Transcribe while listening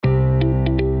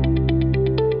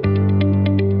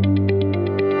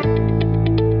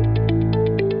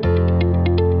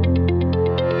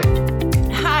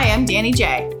Danny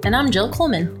J. And I'm Jill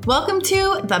Coleman. Welcome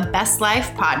to the Best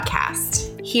Life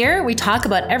Podcast. Here we talk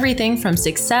about everything from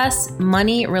success,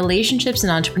 money, relationships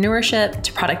and entrepreneurship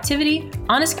to productivity,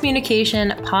 honest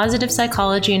communication, positive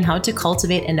psychology, and how to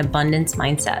cultivate an abundance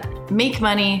mindset. Make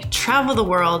money, travel the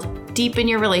world, deepen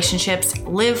your relationships,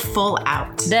 live full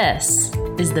out. This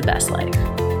is the best life.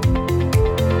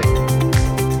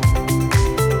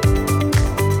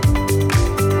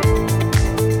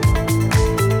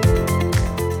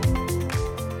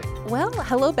 Well,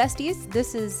 hello, besties.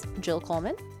 This is Jill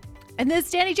Coleman. And this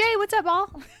is Danny J. What's up,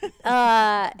 all?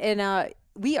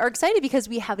 We are excited because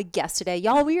we have a guest today.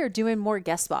 Y'all, we are doing more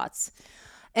guest spots.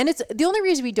 And it's the only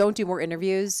reason we don't do more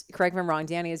interviews, correct me if I'm wrong,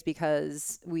 Danny, is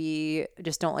because we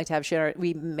just don't like to have shit.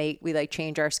 We like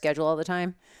change our schedule all the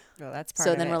time. Well, that's part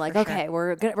so of then it, we're like, for okay,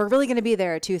 sure. we're really going to be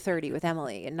there at 2:30 with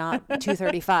Emily and not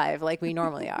 2:35 like we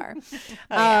normally are.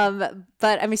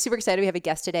 But I'm super excited. We have a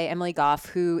guest today, Emily Gough,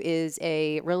 who is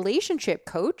a relationship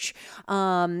coach.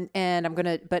 And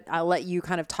I'll let you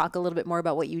kind of talk a little bit more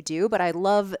about what you do. But I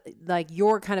love like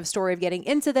your kind of story of getting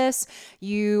into this.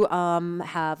 You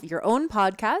have your own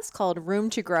podcast called Room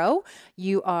to Grow.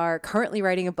 You are currently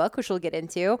writing a book, which we'll get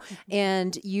into,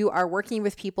 and you are working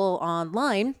with people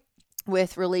online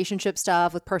with relationship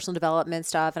stuff, with personal development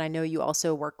stuff. And I know you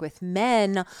also work with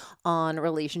men on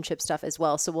relationship stuff as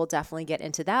well. So we'll definitely get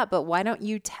into that. But why don't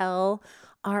you tell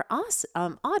our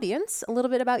audience a little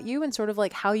bit about you and sort of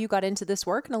like how you got into this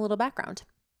work and a little background?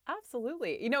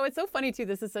 Absolutely. You know, it's so funny too.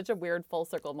 This is such a weird full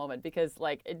circle moment because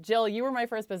like Jill, you were my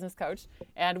first business coach,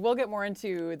 and we'll get more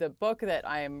into the book that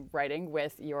I'm writing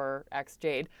with your ex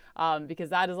Jade,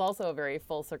 because that is also a very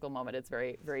full circle moment. It's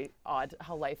very, very odd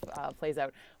how life plays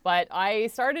out. But I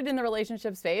started in the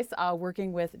relationship space,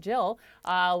 working with Jill,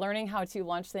 learning how to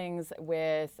launch things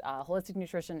with holistic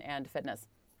nutrition and fitness.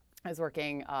 I was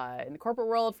working in the corporate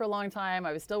world for a long time.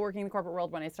 I was still working in the corporate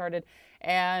world when I started,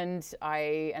 and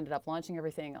I ended up launching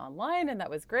everything online, and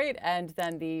that was great. And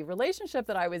then the relationship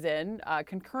that I was in,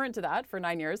 concurrent to that for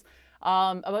 9 years,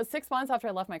 about 6 months after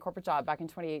I left my corporate job back in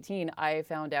 2018, I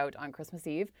found out on Christmas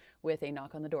Eve with a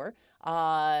knock on the door,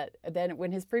 then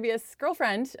when his previous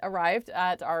girlfriend arrived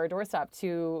at our doorstep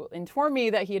to inform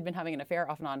me that he had been having an affair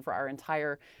off and on for our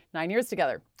entire 9 years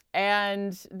together.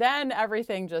 And then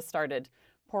everything just started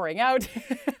pouring out,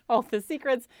 all the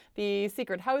secrets, the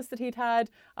secret house that he'd had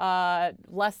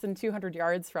less than 200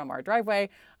 yards from our driveway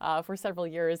for several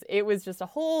years. It was just a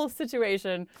whole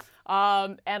situation.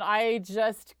 And I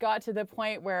just got to the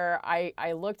point where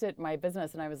I looked at my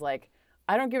business and I was like,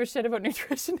 I don't give a shit about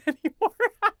nutrition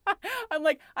anymore. I'm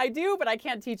like, I do, but I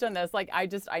can't teach on this. Like, I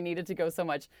needed to go so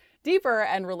much deeper,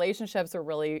 and relationships are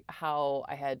really how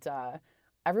I had,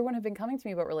 everyone had been coming to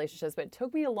me about relationships, but it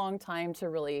took me a long time to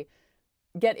really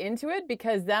get into it,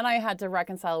 because then I had to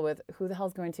reconcile with who the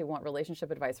hell's going to want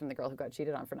relationship advice from the girl who got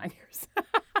cheated on for 9 years.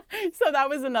 So that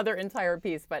was another entire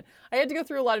piece, but I had to go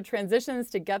through a lot of transitions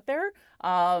to get there.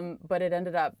 But it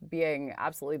ended up being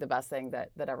absolutely the best thing that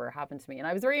ever happened to me. And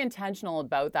I was very intentional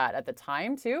about that at the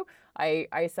time too.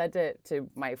 I said to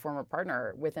my former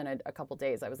partner within a couple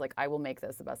days, I was like, I will make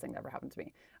this the best thing that ever happened to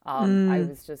me.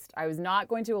 I was not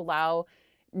going to allow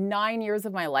 9 years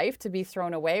of my life to be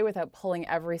thrown away without pulling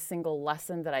every single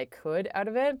lesson that I could out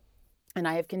of it. And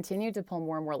I have continued to pull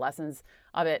more and more lessons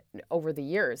of it over the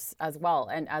years as well.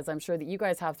 And as I'm sure that you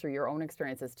guys have through your own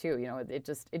experiences too, you know, it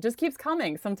just keeps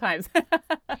coming sometimes.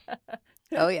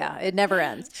 Oh yeah, it never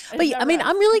ends. But I mean,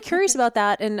 I'm really curious about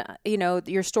that, and you know,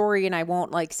 your story. And I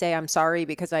won't like say I'm sorry,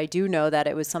 because I do know that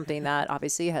it was something that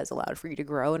obviously has allowed for you to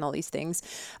grow and all these things.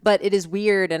 But it is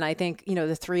weird, and I think you know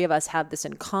the three of us have this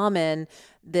in common,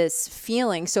 this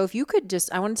feeling. So if you could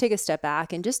I want to take a step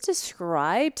back and just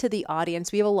describe to the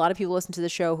audience. We have a lot of people listen to the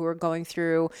show who are going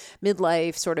through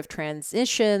midlife sort of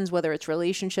transitions, whether it's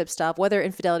relationship stuff, whether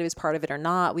infidelity was part of it or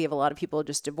not. We have a lot of people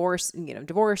just divorced,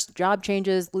 job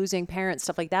changes, losing parents,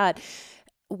 stuff like that.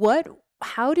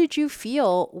 How did you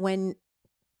feel when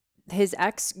his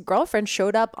ex-girlfriend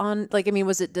showed up on, like, I mean,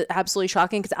 was it absolutely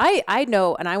shocking? Because I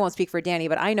know, and I won't speak for Danny,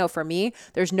 but I know for me,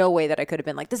 there's no way that I could have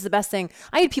been like, this is the best thing.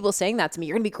 I had people saying that to me,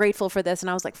 you're gonna be grateful for this. And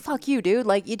I was like, fuck you, dude.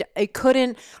 Like, I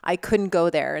couldn't go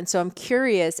there. And so I'm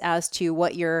curious as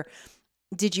to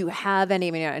did you have any,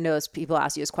 I mean, I know as people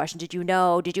ask you this question, did you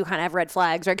kind of have red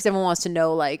flags, right? Because everyone wants to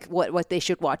know like what they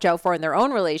should watch out for in their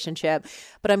own relationship.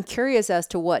 But I'm curious as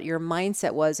to what your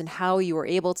mindset was and how you were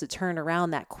able to turn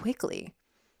around that quickly.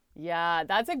 Yeah,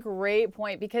 that's a great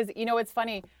point, because, you know, it's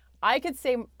funny. I could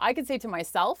say to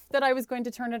myself that I was going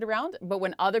to turn it around, but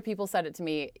when other people said it to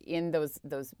me in those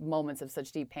moments of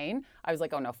such deep pain, I was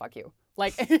like, oh no, fuck you.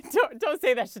 Like, don't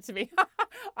say that shit to me.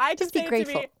 I can Just be say it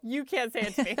grateful. to me. You can't say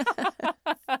it to me.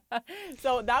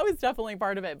 So that was definitely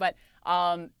part of it. But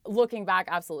looking back,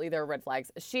 absolutely, there were red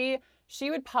flags. She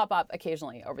would pop up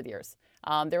occasionally over the years.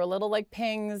 There were little like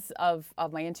pings of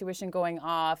my intuition going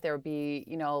off. There would be,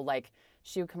 like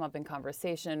she would come up in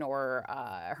conversation, or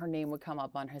her name would come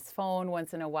up on his phone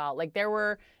once in a while. Like there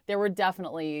were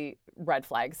definitely red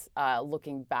flags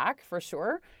looking back for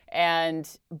sure.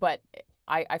 But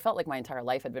I felt like my entire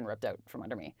life had been ripped out from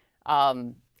under me.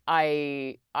 I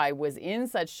was in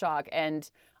such shock, and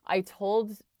I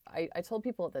told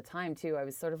people at the time too. I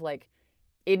was sort of like,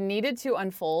 it needed to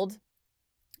unfold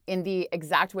in the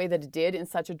exact way that it did, in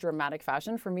such a dramatic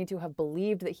fashion, for me to have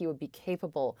believed that he would be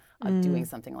capable of doing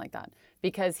something like that,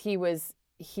 because he was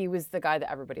the guy that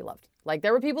everybody loved. Like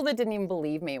there were people that didn't even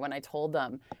believe me when I told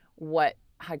them what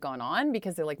had gone on,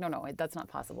 because they're like, no, that's not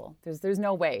possible. There's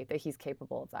no way that he's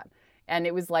capable of that. And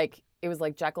it was like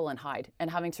Jekyll and Hyde, and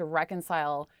having to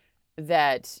reconcile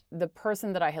that the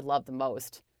person that I had loved the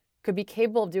most could be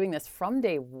capable of doing this from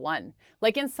day one.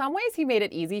 Like in some ways he made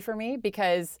it easy for me,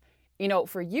 because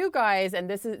for you guys, and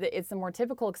it's a more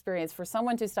typical experience for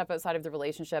someone to step outside of the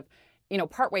relationship,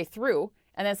 partway through,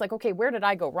 and then it's like, okay, where did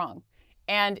I go wrong?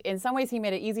 And in some ways he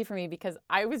made it easy for me, because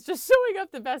I was just showing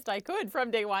up the best I could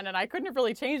from day one, and I couldn't have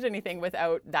really changed anything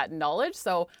without that knowledge.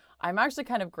 So I'm actually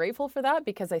kind of grateful for that,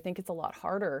 because I think it's a lot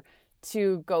harder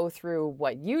to go through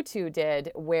what you two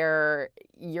did, where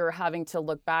you're having to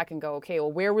look back and go, okay,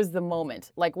 well, where was the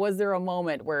moment? Like, was there a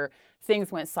moment where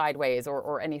things went sideways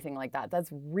or anything like that? That's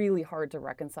really hard to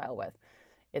reconcile with.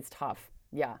 It's tough.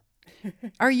 Yeah.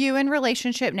 Are you in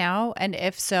relationship now? And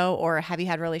if so, or have you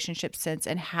had relationships since?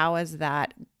 And how has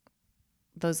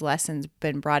those lessons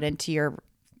been brought into your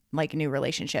like new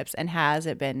relationships? And has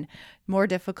it been more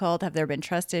difficult? Have there been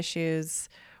trust issues?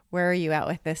 Where are you at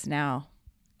with this now?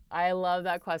 I love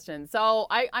that question. So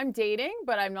I'm dating,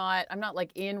 but I'm not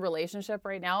like in relationship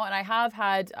right now. And I have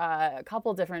had a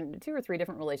couple different, 2 or 3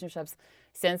 different relationships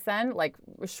since then, like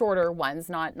shorter ones,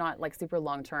 not like super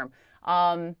long term.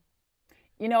 I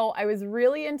was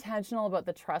really intentional about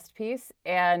the trust piece,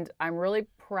 and I'm really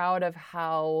proud of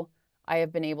how I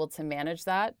have been able to manage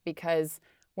that, because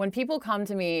when people come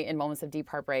to me in moments of deep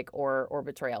heartbreak or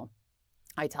betrayal,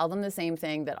 I tell them the same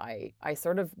thing that I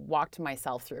sort of walked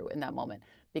myself through in that moment,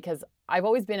 because I've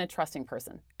always been a trusting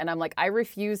person, and I'm like, I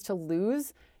refuse to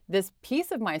lose this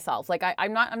piece of myself. Like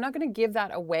I'm not going to give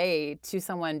that away to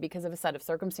someone because of a set of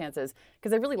circumstances,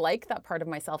 because I really like that part of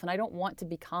myself, and I don't want to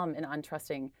become an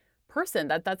untrusting person.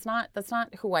 That's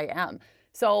not who I am.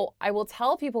 So I will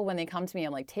tell people when they come to me,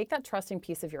 I'm like, take that trusting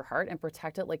piece of your heart and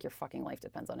protect it like your fucking life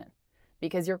depends on it.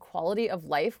 Because your quality of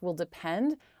life will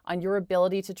depend on your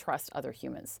ability to trust other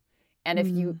humans. And if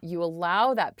you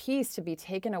allow that piece to be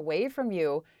taken away from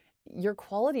you, your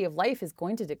quality of life is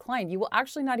going to decline. You will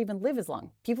actually not even live as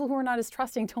long. People who are not as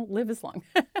trusting don't live as long.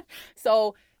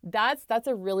 So that's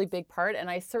a really big part.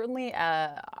 And I certainly,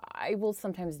 I will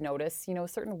sometimes notice,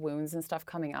 certain wounds and stuff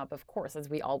coming up, of course, as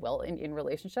we all will in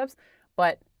relationships.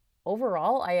 But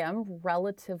overall, I am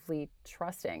relatively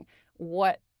trusting.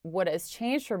 What has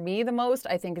changed for me the most,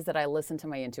 I think, is that I listen to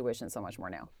my intuition so much more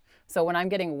now. So when I'm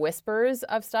getting whispers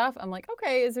of stuff, I'm like,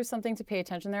 okay, is there something to pay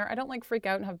attention there? I don't like freak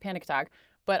out and have a panic attack,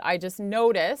 but I just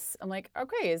notice, I'm like,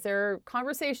 okay, is there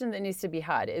conversation that needs to be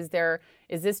had? Is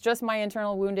this just my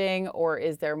internal wounding, or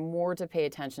is there more to pay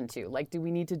attention to? Like, do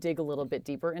we need to dig a little bit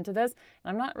deeper into this?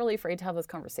 And I'm not really afraid to have those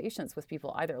conversations with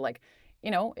people either. Like,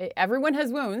 everyone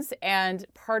has wounds, and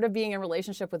part of being in a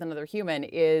relationship with another human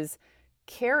is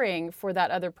caring for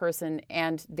that other person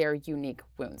and their unique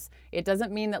wounds. It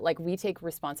doesn't mean that like we take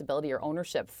responsibility or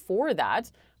ownership for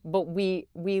that, but we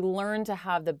learn to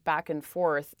have the back and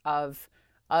forth of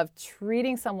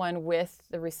treating someone with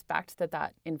the respect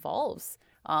that involves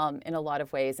in a lot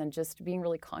of ways, and just being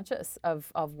really conscious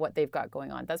of what they've got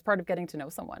going on. That's part of getting to know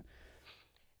someone.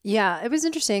 Yeah, it was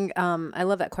interesting. I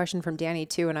love that question from Danny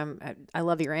too, and I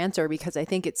love your answer, because I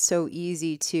think it's so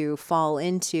easy to fall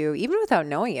into, even without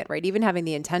knowing it, right? Even having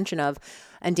the intention of,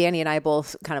 and Danny and I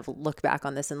both kind of look back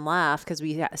on this and laugh, because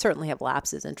we certainly have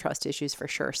lapses and trust issues for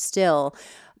sure still.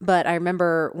 But I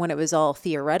remember when it was all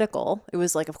theoretical, it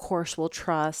was like, of course we'll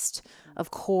trust,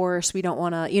 of course we don't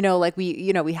want to, like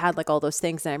we had like all those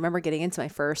things. And I remember getting into my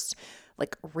first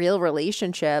like real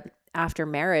relationship after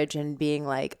marriage and being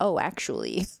like, oh,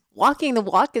 actually walking the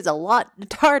walk is a lot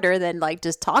harder than like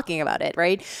just talking about it,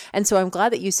 right? And so I'm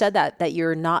glad that you said that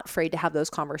you're not afraid to have those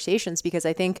conversations, because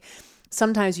I think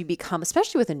sometimes you become,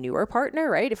 especially with a newer partner,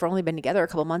 right? If we've only been together a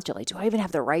couple months, you're like, do I even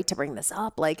have the right to bring this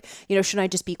up? Like, should I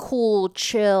just be cool,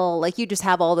 chill? Like, you just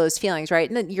have all those feelings, right?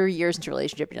 And then you're years into a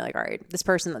relationship and you're like, all right, this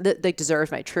person, they deserves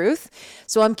my truth.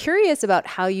 So I'm curious about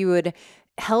how you would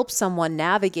help someone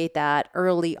navigate that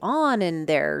early on in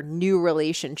their new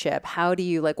relationship. How do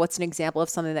you, like, what's an example of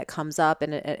something that comes up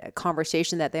in a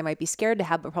conversation that they might be scared to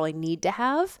have, but probably need to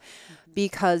have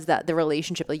because that the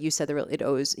relationship, like you said,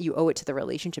 you owe it to the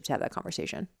relationship to have that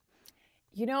conversation.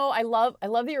 I love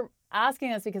that you're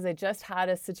asking this because I just had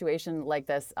a situation like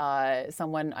this.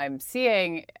 Someone I'm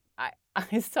seeing,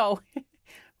 so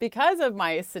because of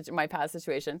my past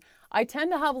situation, I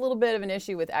tend to have a little bit of an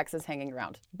issue with exes hanging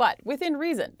around, but within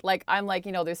reason. Like, I'm like,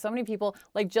 there's so many people,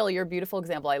 like Jill, you're a beautiful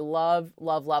example. I love.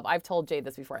 I've told Jade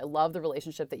this before. I love the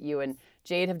relationship that you and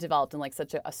Jade have developed in like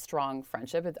such a strong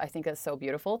friendship. I think that's so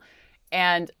beautiful.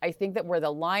 And I think that where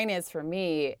the line is for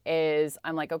me is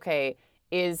I'm like, okay,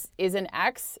 is an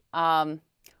ex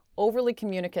overly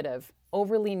communicative,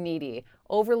 overly needy,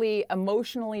 overly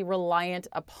emotionally reliant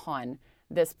upon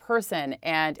this person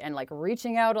and like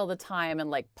reaching out all the time and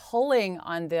like pulling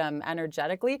on them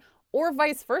energetically, or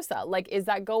vice versa? Like, is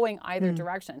that going either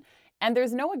direction? And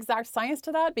there's no exact science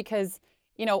to that because,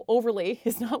 overly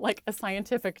is not like a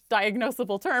scientific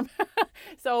diagnosable term.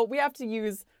 So we have to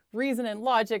use reason and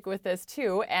logic with this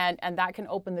too, and that can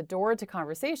open the door to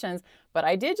conversations. But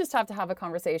I did just have to have a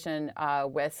conversation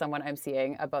with someone I'm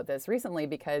seeing about this recently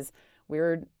because we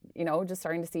were, just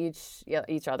starting to see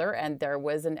each other, and there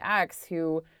was an ex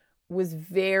who was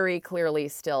very clearly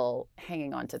still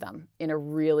hanging on to them in a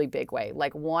really big way,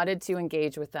 like wanted to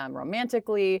engage with them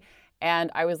romantically. And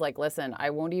I was like, listen,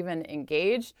 I won't even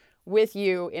engage with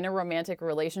you in a romantic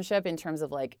relationship in terms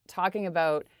of like talking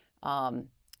about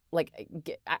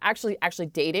actually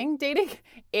dating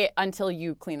it until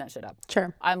you clean that shit up.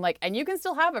 Sure. I'm like, and you can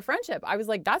still have a friendship. I was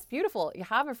like, that's beautiful. You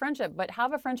have a friendship, but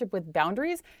have a friendship with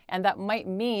boundaries. And that might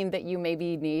mean that you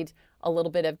maybe need a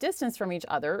little bit of distance from each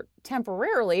other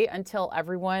temporarily until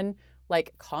everyone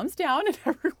like calms down and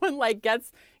everyone like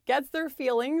gets their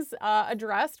feelings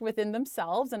addressed within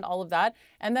themselves and all of that.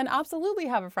 And then absolutely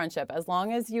have a friendship. As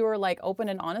long as you are like open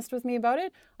and honest with me about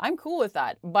it, I'm cool with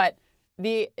that. But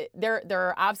there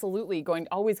are absolutely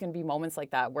always going to be moments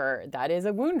like that where that is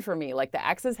a wound for me. Like the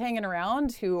exes hanging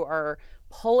around who are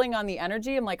pulling on the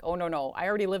energy. I'm like, oh no, I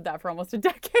already lived that for almost a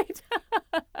decade.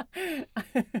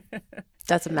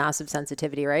 That's a massive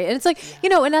sensitivity, right? And it's like,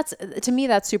 and that's, to me,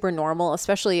 that's super normal,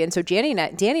 especially. And so Danny and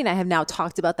I have now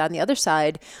talked about that on the other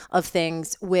side of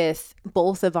things with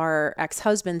both of our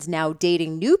ex-husbands now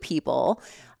dating new people.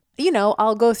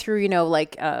 I'll go through,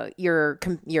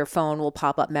 your phone will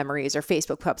pop up memories or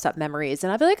Facebook pops up memories.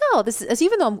 And I'll be like, oh, this is,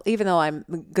 even though I'm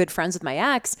good friends with my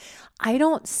ex, I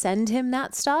don't send him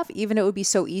that stuff. Even it would be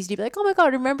so easy to be like, oh my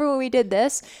God, remember when we did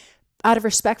this? Out of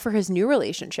respect for his new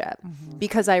relationship,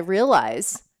 because I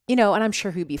realize, and I'm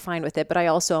sure he'd be fine with it, but I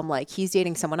also am like, he's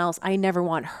dating someone else. I never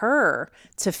want her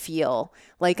to feel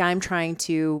like I'm trying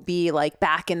to be like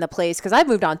back in the place because I've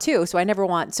moved on too. So I never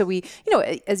want, so we,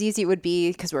 as easy it would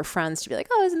be because we're friends to be like,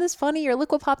 oh, isn't this funny? Or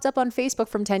look what popped up on Facebook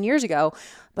from 10 years ago.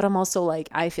 But I'm also like,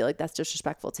 I feel like that's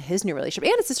disrespectful to his new relationship.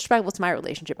 And it's disrespectful to my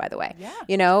relationship, by the way.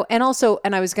 Yeah. And also,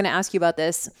 and I was going to ask you about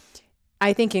this,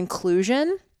 I think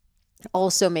inclusion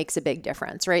also makes a big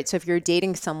difference, right? So if you're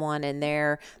dating someone and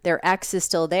their ex is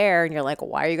still there and you're like, well,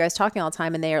 why are you guys talking all the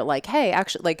time? And they are like, hey,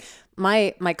 actually, like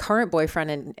my current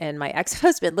boyfriend and my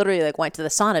ex-husband literally like went to the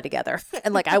sauna together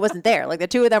and like I wasn't there. Like the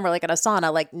two of them were like in a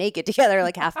sauna, like naked together,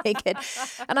 like half naked.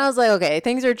 And I was like, okay,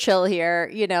 things are chill here,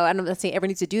 and I'm not saying everyone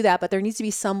needs to do that, but there needs to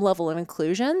be some level of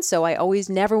inclusion. So I always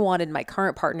never wanted my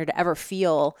current partner to ever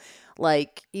feel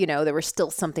like, there was still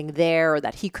something there or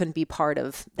that he couldn't be part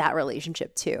of that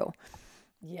relationship too.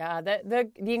 Yeah, the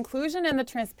inclusion and the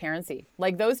transparency,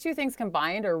 like those two things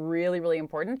combined are really, really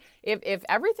important. If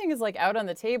everything is like out on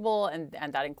the table and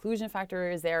that inclusion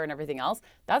factor is there and everything else,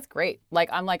 that's great. Like,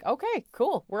 I'm like, okay,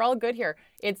 cool. We're all good here.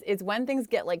 It's when things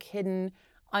get like hidden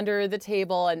under the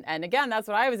table. And again, that's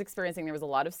what I was experiencing. There was a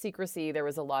lot of secrecy. There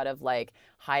was a lot of like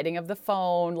hiding of the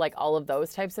phone, like all of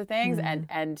those types of things. Mm-hmm.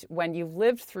 And when you've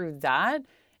lived through that,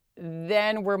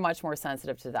 then we're much more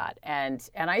sensitive to that. And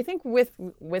I think with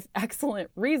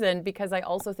excellent reason, because I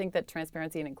also think that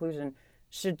transparency and inclusion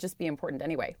should just be important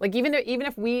anyway. Like even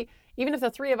if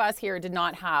the three of us here did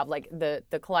not have like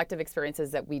the collective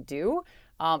experiences that we do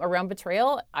around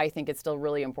betrayal, I think it's still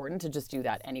really important to just do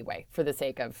that anyway for the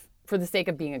sake of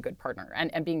being a good partner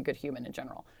and being a good human in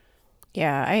general.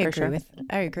 Yeah, I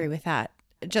agree with that.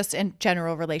 just in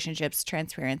general relationships,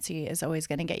 transparency is always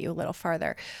going to get you a little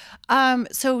farther.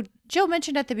 So Jill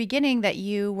mentioned at the beginning that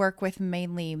you work with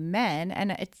mainly men,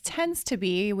 and it tends to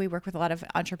be, we work with a lot of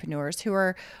entrepreneurs who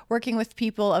are working with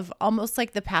people of almost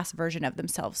like the past version of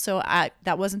themselves. So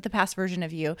that wasn't the past version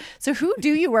of you. So who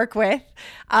do you work with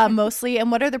mostly,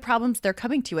 and what are the problems they're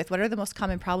coming to you with? What are the most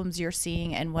common problems you're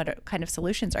seeing, and what kind of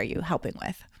solutions are you helping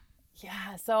with?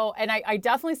 Yeah. So, and I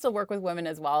definitely still work with women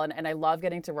as well. And I love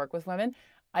getting to work with women.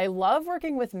 I love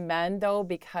working with men though,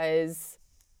 because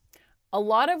a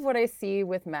lot of what I see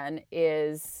with men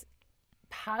is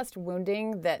past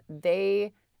wounding that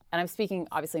they, and I'm speaking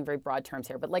obviously in very broad terms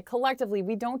here, but like collectively,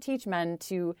 we don't teach men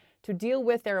to deal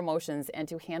with their emotions and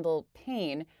to handle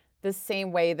pain the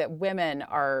same way that women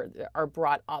are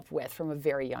brought up with from a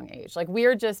very young age. Like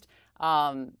we're just,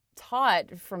 taught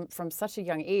from such a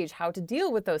young age how to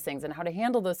deal with those things and how to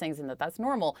handle those things, and that's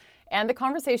normal. And the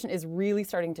conversation is really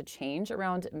starting to change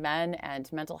around men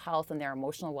and mental health and their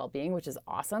emotional well-being, which is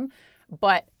awesome.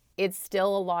 But it's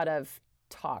still a lot of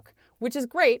talk, which is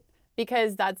great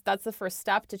because that's the first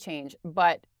step to change.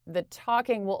 But the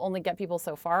talking will only get people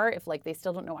so far if like they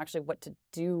still don't know actually what to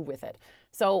do with it.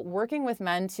 So working with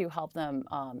men to help them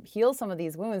heal some of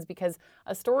these wounds, because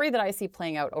a story that I see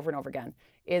playing out over and over again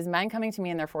is men coming to me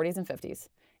in their 40s and 50s.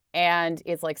 And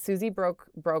it's like Susie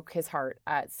broke his heart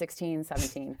at 16,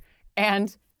 17.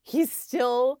 And he's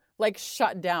still like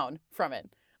shut down from it.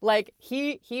 Like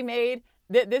he made,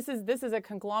 this is a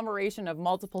conglomeration of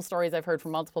multiple stories I've heard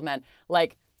from multiple men.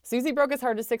 Like Susie broke his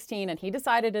heart at 16, and he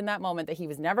decided in that moment that he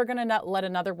was never going to let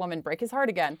another woman break his heart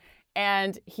again.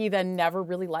 And he then never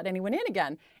really let anyone in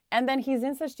again. And then he's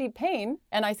in such deep pain.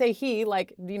 And I say he,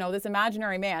 like, you know, this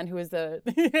imaginary man who is the,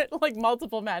 like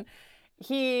multiple men,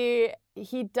 he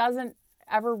doesn't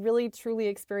ever really truly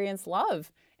experience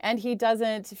love. And he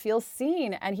doesn't feel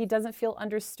seen, and he doesn't feel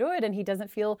understood, and he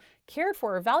doesn't feel cared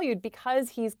for or valued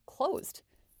because he's closed.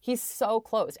 He's so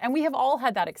closed. And we have all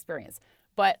had that experience.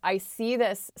 But I see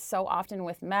this so often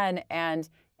with men, and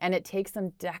it takes them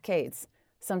decades,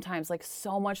 sometimes like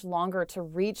so much longer to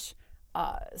reach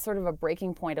sort of a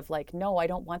breaking point of like, no, I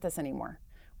don't want this anymore.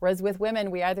 Whereas with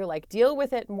women, we either like deal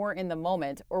with it more in the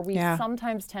moment, or we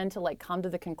sometimes tend to like come to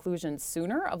the conclusion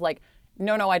sooner of like,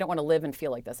 no, I don't want to live and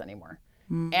feel like this anymore.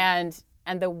 And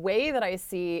the way that I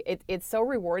see it, it's so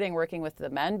rewarding working with the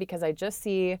men, because I just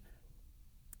see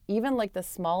even like the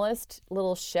smallest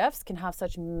little shifts can have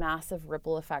such massive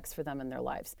ripple effects for them in their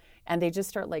lives. And they just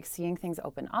start like seeing things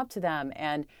open up to them,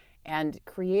 and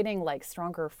creating like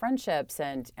stronger friendships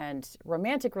and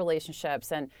romantic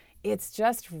relationships. And it's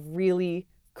just really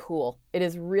cool. It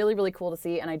is really, really cool to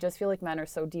see. And I just feel like men are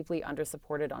so deeply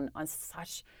under-supported on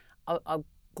such a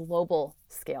global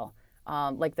scale.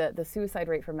 Like the suicide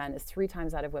rate for men is 3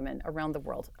 times that of women around the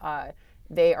world.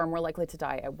 They are more likely to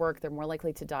die at work. They're more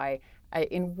likely to die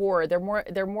in war. They're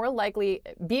more likely.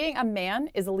 Being a man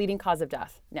is a leading cause of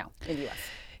death now in the U.S.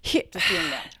 Just being a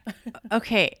man.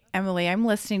 Okay, Emily, I'm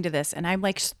listening to this, and I'm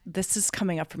like, this is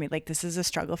coming up for me. Like, this is a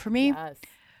struggle for me. Yes.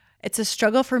 It's a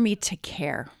struggle for me to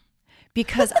care,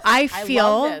 because I feel. I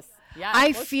love this. Yeah,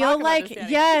 I feel like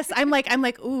yes. I'm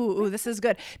like, ooh, this is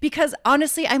good. Because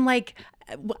honestly,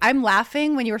 I'm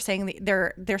laughing when you were saying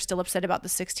they're still upset about the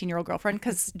 16-year-old girlfriend,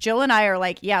 because Jill and I are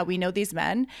like, yeah, we know these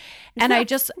men, and I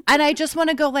just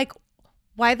want to go like,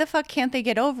 why the fuck can't they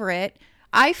get over it?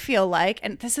 I feel like,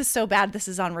 and this is so bad, this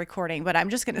is on recording, but I'm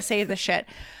just gonna say this shit.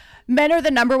 Men are the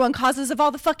number one causes of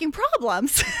all the fucking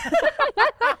problems.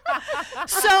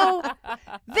 So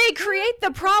they create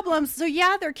the problems. So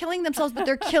yeah, they're killing themselves, but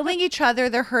they're killing each other.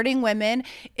 They're hurting women.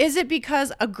 Is it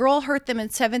because a girl hurt them in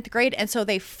 7th grade and so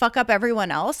they fuck up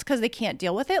everyone else because they can't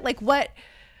deal with it? Like what?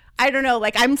 I don't know.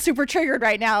 Like I'm super triggered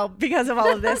right now because of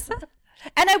all of this.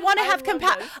 And I want to have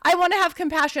compassion. I want to have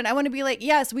compassion. I want to be like,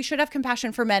 yes, we should have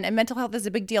compassion for men, and mental health is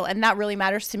a big deal, and that really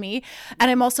matters to me.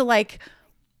 And I'm also like,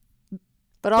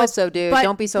 But also, dude,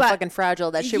 don't be so fucking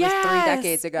fragile. That shit was 3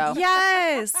 decades ago.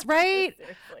 Yes, right?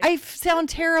 I sound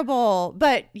terrible.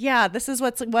 But yeah, this is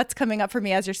what's coming up for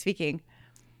me as you're speaking.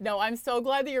 No, I'm so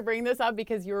glad that you're bringing this up,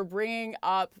 because you're bringing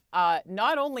up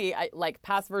not only like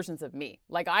past versions of me.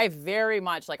 Like I very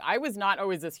much, like I was not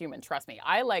always this human, trust me.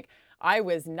 I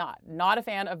was not a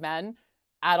fan of men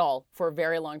at all for a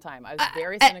very long time. I was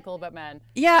very cynical about men.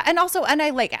 Yeah, and also, and I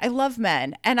love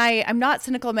men, and I'm not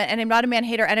cynical of men, and I'm not a man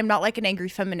hater, and I'm not like an angry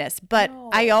feminist. But no.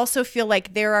 I also feel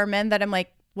like there are men that I'm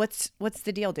like, what's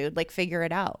the deal, dude? Like, figure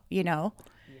it out, you know?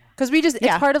 Because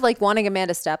it's part of like wanting a man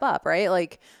to step up, right?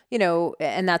 Like, you know,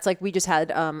 and that's like, we just had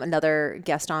another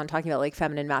guest on talking about like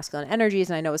feminine, masculine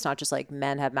energies. And I know it's not just like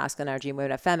men have masculine energy and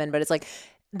women have feminine, but it's like,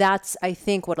 that's, I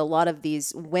think, what a lot of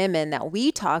these women that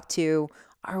we talk to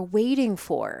are waiting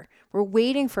for. We're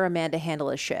waiting for a man to handle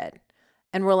his shit.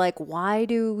 And we're like, why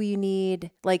do we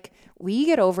need, like, we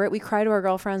get over it. We cry to our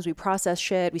girlfriends. We process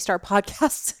shit. We start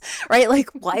podcasts, right? Like,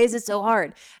 why is it so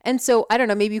hard? And so I don't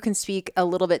know, maybe you can speak a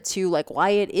little bit to like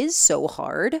why it is so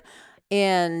hard.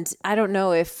 And I don't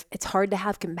know if it's hard to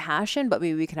have compassion, but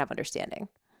maybe we can have understanding.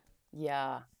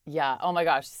 Yeah. Yeah. Oh my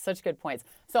gosh. Such good points.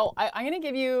 So I'm going to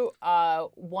give you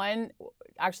one.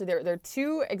 Actually, there are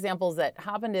two examples that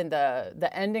happened in the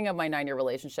ending of my 9-year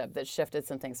relationship that shifted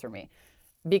some things for me.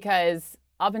 Because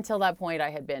up until that point, I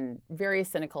had been very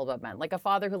cynical about men. Like a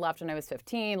father who left when I was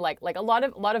 15, like a lot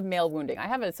of male wounding. I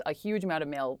have a huge amount of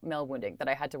male wounding that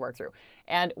I had to work through.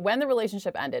 And when the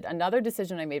relationship ended, another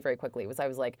decision I made very quickly was I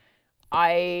was like,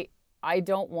 I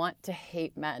don't want to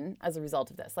hate men as a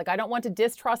result of this. Like I don't want to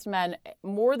distrust men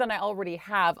more than I already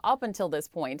have up until this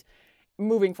point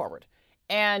moving forward.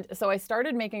 And so I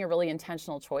started making a really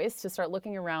intentional choice to start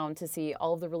looking around to see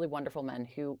all of the really wonderful men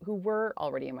who were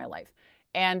already in my life.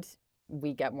 And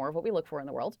we get more of what we look for in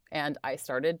the world. And I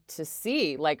started to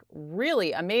see like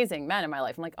really amazing men in my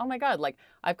life. I'm like, oh my God, like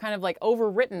I've kind of like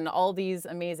overwritten all these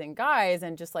amazing guys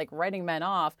and just like writing men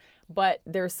off. But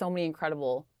there's so many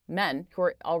incredible men who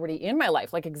are already in my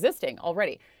life, like existing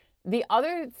already. The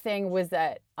other thing was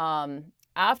that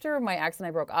after my ex and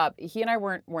I broke up, he and I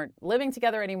weren't living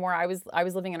together anymore. I was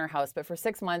living in our house, but for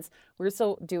 6 months we were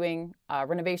still doing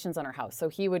renovations on our house. So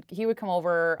he would come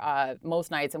over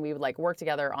most nights, and we would like work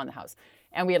together on the house.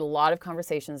 And we had a lot of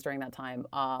conversations during that time.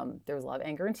 There was a lot of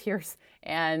anger and tears,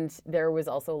 and there was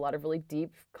also a lot of really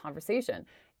deep conversation.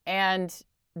 And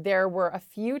there were a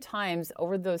few times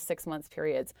over those 6 months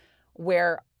periods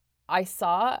where I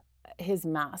saw his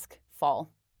mask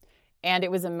fall. And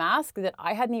it was a mask that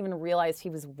I hadn't even realized he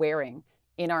was wearing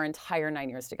in our entire 9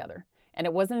 years together. And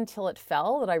it wasn't until it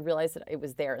fell that I realized that it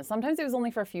was there. And sometimes it was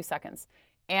only for a few seconds.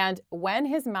 And when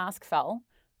his mask fell,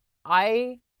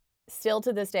 I still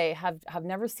to this day have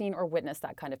never seen or witnessed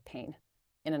that kind of pain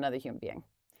in another human being.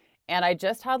 And I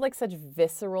just had like such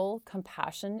visceral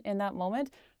compassion in that moment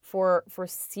for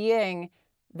seeing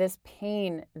this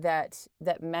pain that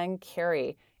men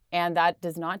carry. And that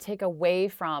does not take away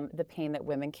from the pain that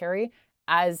women carry,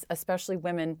 as especially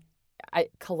women,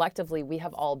 collectively, we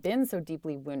have all been so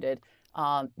deeply wounded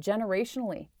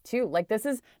generationally too. Like this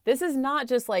is not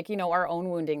just like, you know, our own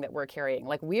wounding that we're carrying.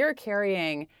 Like we are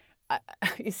carrying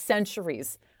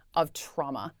centuries of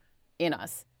trauma in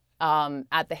us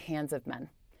at the hands of men.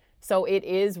 So it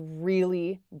is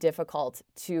really difficult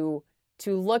to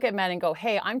look at men and go,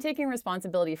 hey, I'm taking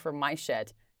responsibility for my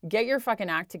shit. Get your fucking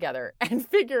act together and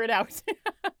figure it out.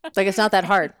 Like, it's not that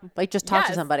hard. Like, just talk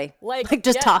to somebody. Like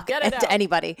just talk to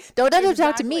anybody. Don't have to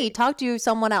talk to me. Talk to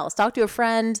someone else. Talk to a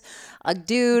friend, a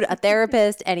dude, a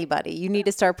therapist, anybody. You need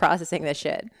to start processing this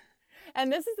shit.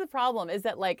 And this is the problem, is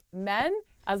that like men,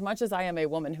 as much as I am a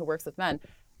woman who works with men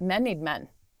need men.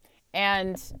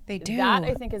 And they do. That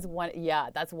I think is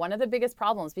that's one of the biggest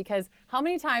problems, because how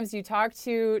many times do you talk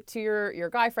to your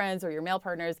guy friends or your male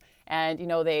partners, and you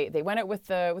know they went out with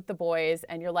the boys,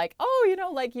 and you're like, oh, you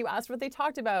know, like you asked what they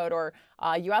talked about, or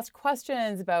you asked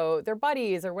questions about their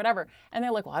buddies or whatever, and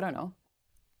they're like, well, I don't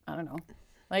know,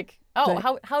 like,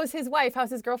 oh, how's his wife,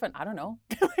 how's his girlfriend, I don't know.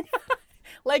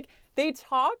 Like they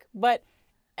talk, but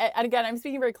and again, I'm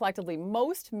speaking very collectively,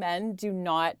 most men do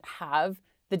not have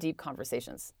the deep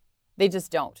conversations. They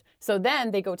just don't. So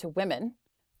then they go to women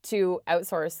to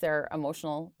outsource their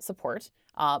emotional support,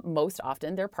 most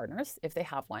often their partners, if they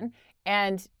have one.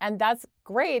 And that's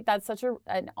great. That's such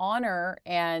an honor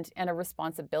and a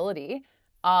responsibility.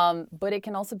 But it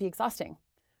can also be exhausting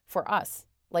for us,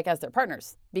 like as their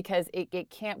partners, because we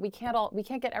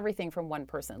can't get everything from one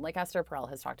person. Like Esther Perel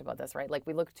has talked about this, right? Like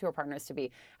we look to our partners to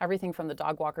be everything from the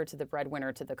dog walker to the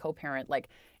breadwinner to the co-parent, like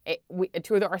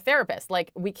to our therapist.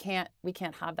 Like we can't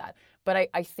have that. But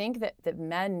I think that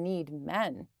men need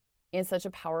men in such a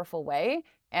powerful way.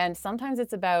 And sometimes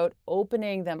it's about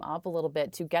opening them up a little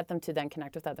bit to get them to then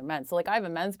connect with other men. So like I have a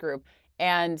men's group,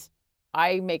 and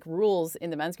I make rules in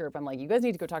the men's group. I'm like, you guys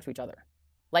need to go talk to each other.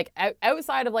 Like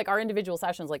outside of like our individual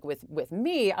sessions, like with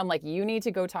me, I'm like, you need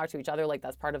to go talk to each other. Like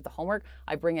that's part of the homework.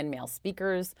 I bring in male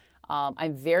speakers.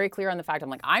 I'm very clear on the fact, I'm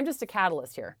like, I'm just a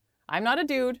catalyst here. I'm not a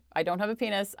dude. I don't have a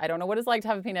penis. I don't know what it's like to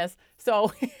have a penis.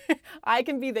 So I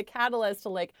can be the catalyst to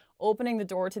like opening the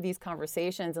door to these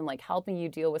conversations and like helping you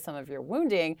deal with some of your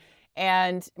wounding.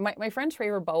 And my friend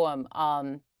Trevor Boehm,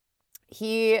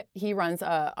 he runs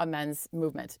a men's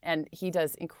movement, and he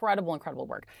does incredible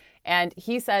work. And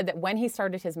he said that when he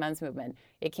started his men's movement,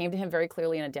 it came to him very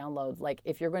clearly in a download, like,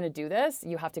 if you're going to do this,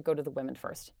 you have to go to the women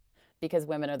first, because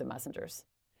women are the messengers.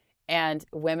 And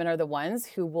women are the ones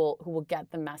who will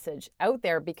get the message out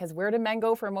there, because where do men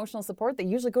go for emotional support? They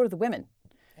usually go to the women.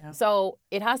 Yeah. So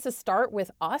it has to start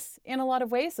with us in a lot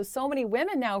of ways. So many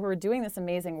women now who are doing this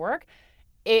amazing work,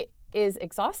 it is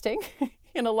exhausting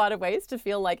in a lot of ways to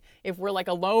feel like if we're like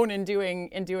alone in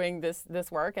doing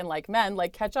this work, and like men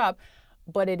like catch up,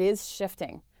 but it is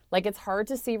shifting. Like, it's hard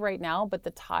to see right now, but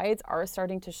the tides are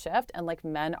starting to shift, and like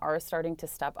men are starting to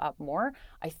step up more.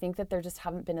 I think that there just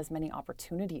haven't been as many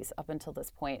opportunities up until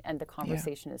this point, and the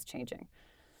conversation is changing.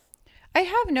 I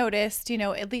have noticed,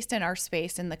 at least in our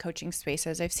space, in the coaching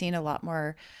spaces, I've seen a lot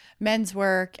more men's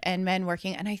work and men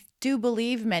working. And I do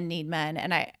believe men need men.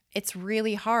 And it's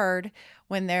really hard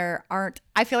when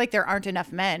I feel like there aren't enough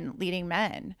men leading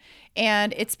men.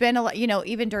 And it's been a lot,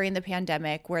 even during the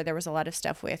pandemic where there was a lot of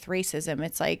stuff with racism,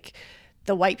 it's like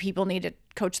the white people need to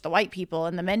coach the white people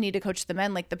and the men need to coach the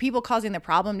men. Like, the people causing the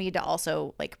problem need to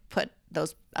also like put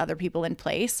those other people in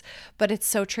place. But it's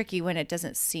so tricky when it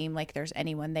doesn't seem like there's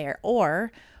anyone there,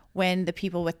 or when the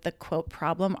people with the quote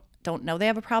problem don't know they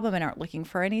have a problem and aren't looking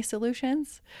for any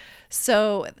solutions.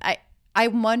 So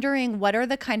I'm wondering, what are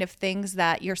the kind of things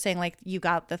that you're saying, like you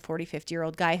got the 40,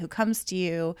 50-year-old guy who comes to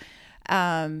you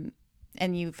and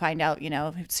you find out,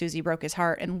 Susie broke his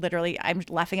heart. And literally, I'm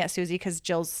laughing at Susie because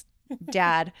Jill's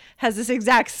dad has this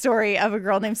exact story of a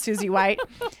girl named Susie White.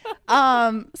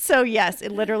 So yes,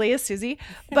 it literally is Susie.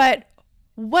 But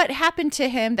what happened to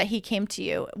him that he came to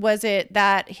you? Was it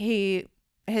that he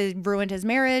had ruined his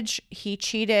marriage, he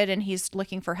cheated, and he's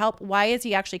looking for help? Why is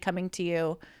he actually coming to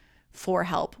you for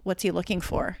help? What's he looking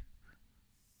for?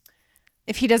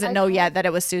 If he doesn't know yet that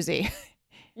it was Susie.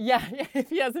 Yeah, if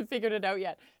he hasn't figured it out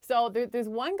yet. So there's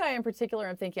one guy in particular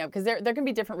I'm thinking of, because there can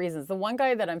be different reasons. The one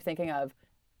guy that I'm thinking of,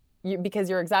 because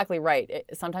you're exactly right.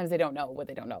 Sometimes they don't know what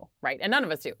they don't know, right? And none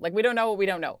of us do. Like, we don't know what we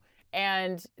don't know.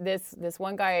 And this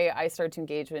one guy I started to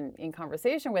engage in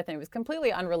conversation with, and it was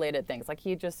completely unrelated things. Like,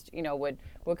 he just, would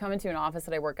come into an office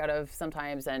that I work out of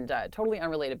sometimes, and totally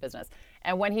unrelated business.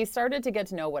 And when he started to get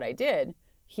to know what I did,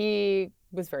 he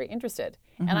was very interested.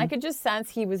 Mm-hmm. And I could just sense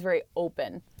he was very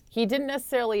open. He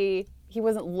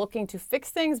wasn't looking to fix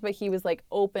things, but he was like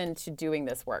open to doing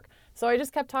this work. So I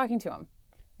just kept talking to him.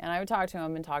 And I would talk to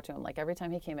him like every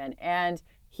time he came in. And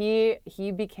he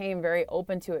became very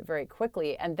open to it very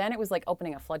quickly. And then it was like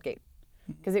opening a floodgate.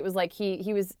 Because it was like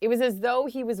it was as though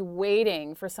he was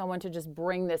waiting for someone to just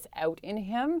bring this out in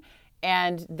him.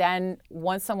 And then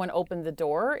once someone opened the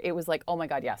door, it was like, oh my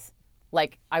God, yes.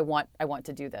 Like, I want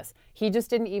to do this. He just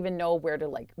didn't even know where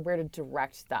to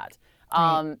direct that.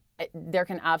 Right. There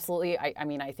can absolutely,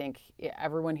 I think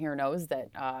everyone here knows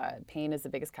that pain is the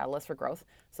biggest catalyst for growth.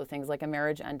 So things like a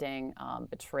marriage ending,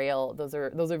 betrayal, those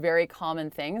are very common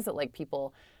things that like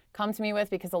people come to me with,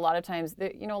 because a lot of times,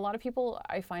 a lot of people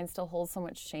I find still hold so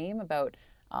much shame about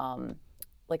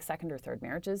like second or third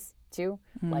marriages too.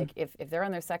 Mm. Like if they're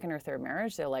on their second or third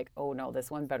marriage, they're like, oh no,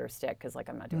 this one better stick, because like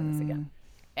I'm not doing this again.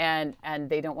 And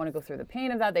they don't want to go through the pain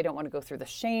of that. They don't want to go through the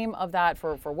shame of that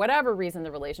for whatever reason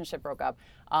the relationship broke up.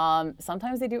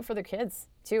 Sometimes they do it for their kids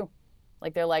too.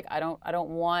 Like, they're like, I don't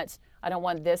want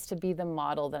this to be the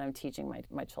model that I'm teaching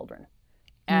my children.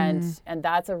 And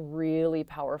that's a really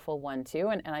powerful one too.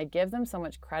 And I give them so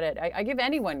much credit. I give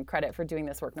anyone credit for doing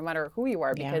this work, no matter who you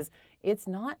are, because it's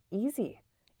not easy.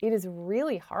 It is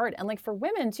really hard. And like for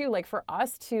women too, like for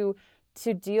us to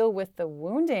deal with the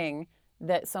wounding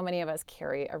that so many of us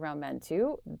carry around men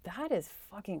too, that is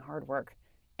fucking hard work.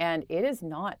 And it is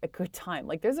not a good time.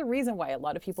 Like, there's a reason why a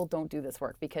lot of people don't do this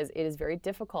work, because it is very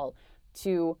difficult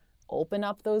to open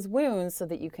up those wounds so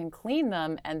that you can clean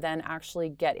them and then actually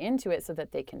get into it so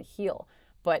that they can heal.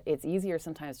 But it's easier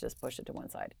sometimes to just push it to one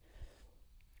side.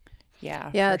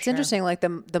 Yeah, it's interesting. Like the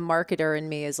marketer in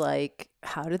me is like,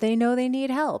 how do they know they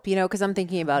need help? Because I'm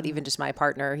thinking about even just my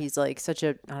partner. He's like such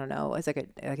a, I don't know, it's like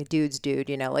a dude's dude.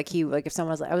 Like if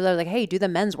someone was like, I was like, hey, do the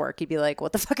men's work. He'd be like,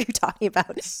 what the fuck are you talking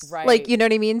about? Right. Like, you know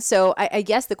what I mean? So I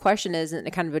guess the question is,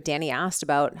 and kind of what Danny asked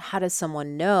about, how does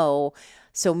someone know?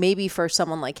 So maybe for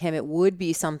someone like him, it would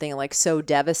be something like so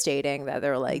devastating that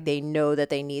they're like, they know that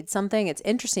they need something. It's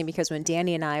interesting because when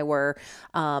Danny and I were,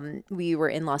 we were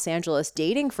in Los Angeles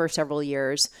dating for several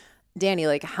years. Danny,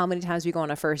 like, how many times we go on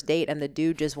a first date and the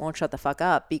dude just won't shut the fuck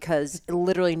up because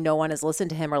literally no one has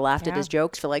listened to him or laughed at his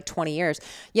jokes for like 20 years.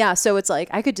 Yeah. So it's like,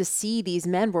 I could just see these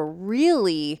men were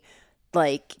really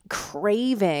like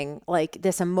craving like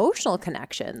this emotional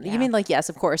connection. You mean like, yes,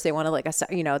 of course they wanted like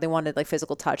they wanted like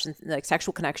physical touch and like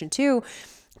sexual connection too.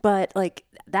 But like,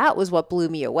 that was what blew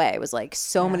me away. It was like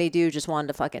so many dudes just wanted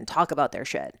to fucking talk about their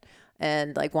shit.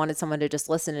 and like wanted someone to just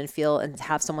listen and feel and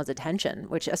have someone's attention,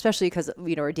 which especially because,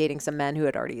 you know, we're dating some men who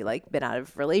had already like been out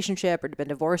of relationship or been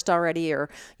divorced already, or,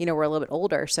 you know, were a little bit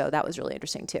older. So that was really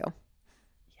interesting too.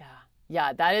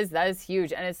 Yeah, that is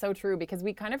huge. And it's so true, because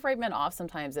we kind of write men off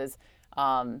sometimes as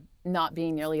not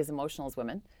being nearly as emotional as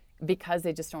women, because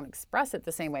they just don't express it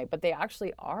the same way, but they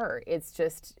actually are. It's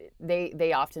just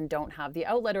they often don't have the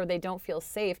outlet, or they don't feel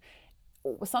safe.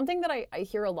 Something that I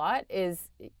hear a lot is,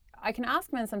 I can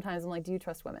ask men sometimes, I'm like, do you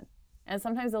trust women? And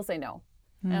sometimes they'll say no.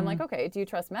 And I'm like, okay, do you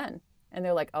trust men? And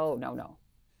they're like, oh, no.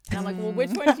 And I'm like, well,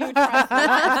 which one do you trust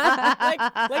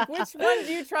less? like which one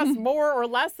do you trust more or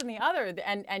less than the other?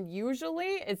 And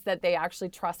usually it's that they actually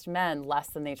trust men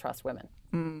less than they trust women.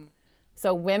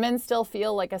 So women still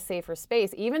feel like a safer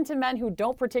space, even to men who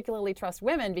don't particularly trust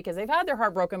women because they've had their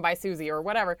heart broken by Susie or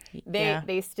whatever.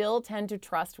 They still tend to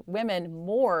trust women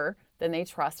more than they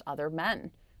trust other men,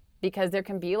 because there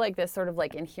can be like this sort of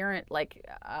like inherent like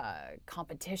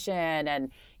competition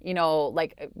and, you know,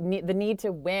 like the need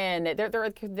to win.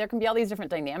 There can be all these different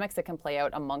dynamics that can play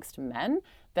out amongst men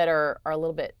that are a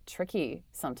little bit tricky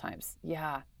sometimes.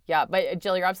 Yeah. But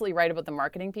Jill, you're absolutely right about the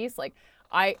marketing piece. Like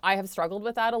I have struggled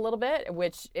with that a little bit,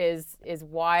 which is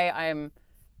why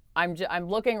I'm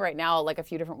looking right now at like a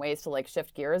few different ways to like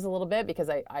shift gears a little bit, because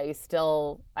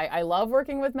I love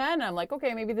working with men. And I'm like,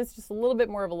 okay, maybe this is just a little bit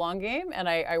more of a long game. And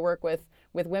I work with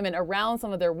women around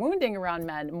some of their wounding around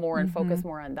men more and focus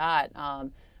more on that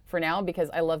for now, because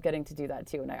I love getting to do that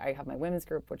too. And I have my women's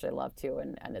group, which I love too.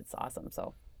 And it's awesome.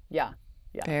 So yeah.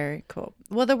 Very cool.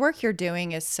 Well, the work you're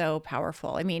doing is so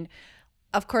powerful. I mean,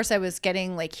 of course, I was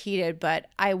getting like heated, but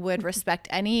I would respect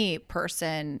any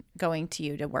person going to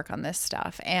you to work on this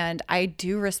stuff. And I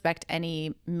do respect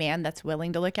any man that's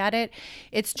willing to look at it.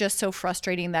 It's just so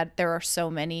frustrating that there are so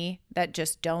many that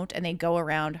just don't, and they go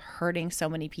around hurting so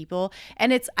many people.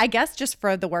 And it's, I guess, just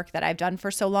for the work that I've done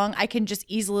for so long, I can just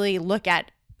easily look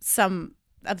at some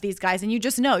of these guys and you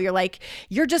just know, you're like,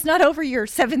 you're just not over your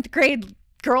 7th grade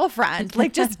girlfriend.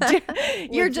 Like just,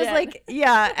 you're just like,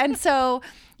 yeah. And so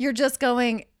you're just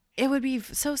going, it would be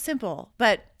so simple,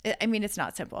 but I mean, it's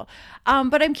not simple.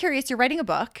 But I'm curious, you're writing a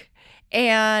book,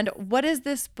 and what is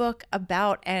this book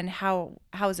about, and how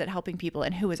is it helping people,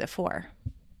 and who is it for?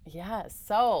 Yeah,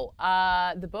 so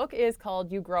the book is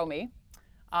called You Grow Me.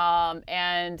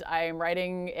 And I'm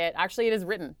writing it, actually it is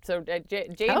written. So Jay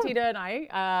and Tita and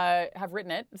I have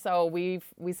written it. So we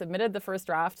submitted the first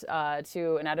draft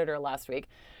to an editor last week.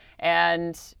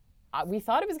 And we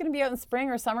thought it was going to be out in spring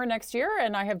or summer next year,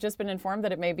 and I have just been informed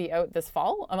that it may be out this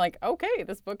fall. I'm like, okay,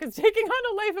 this book is taking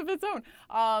on a life of its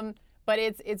own. But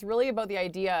it's really about the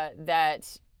idea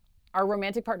that our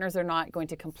romantic partners are not going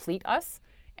to complete us,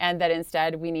 and that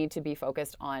instead we need to be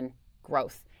focused on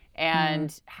growth.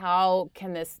 And how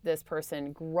can this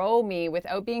person grow me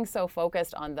without being so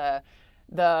focused on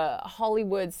the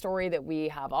Hollywood story that we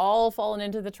have all fallen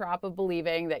into the trap of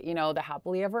believing, that, you know, the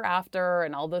happily ever after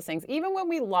and all those things. Even when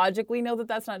we logically know that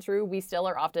that's not true, we still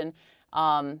are often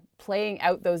playing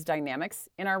out those dynamics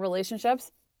in our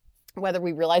relationships, whether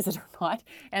we realize it or not.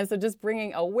 And so just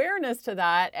bringing awareness to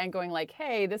that and going like,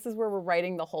 hey, this is where we're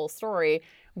writing the whole story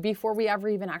before we ever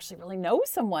even actually really know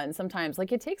someone. Sometimes,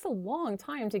 like, it takes a long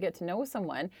time to get to know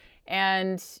someone,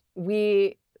 and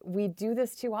we do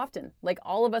this too often. Like,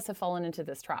 all of us have fallen into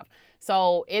this trap.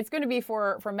 So it's going to be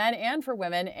for men and for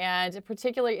women, and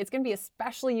particularly it's going to be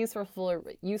especially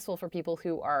useful for people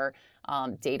who are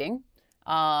dating,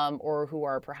 or who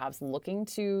are perhaps looking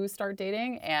to start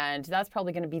dating. And that's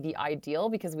probably going to be the ideal,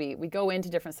 because we go into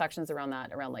different sections around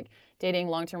that, around like dating,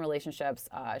 long-term relationships,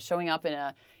 showing up in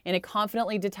a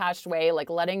confidently detached way, like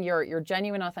letting your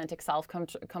genuine, authentic self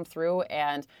come through,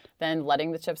 and then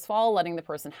letting the chips fall, letting the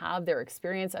person have their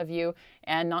experience of you,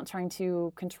 and not trying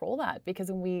to control that.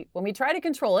 Because when we try to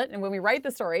control it, and when we write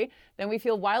the story, then we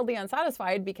feel wildly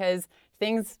unsatisfied because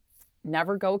things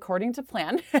never go according to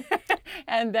plan.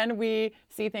 And then we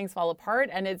see things fall apart,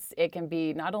 and it can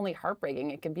be not only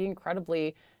heartbreaking, it can be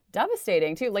incredibly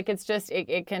devastating too. Like, it's just,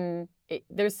 we can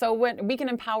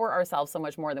empower ourselves so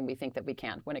much more than we think that we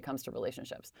can when it comes to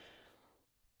relationships.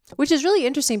 Which is really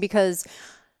interesting, because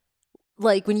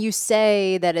like when you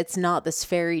say that it's not this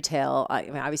fairy tale, I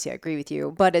mean, obviously I agree with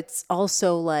you, but it's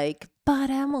also like, but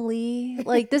Emily,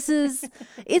 like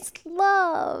it's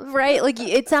love, right? Like,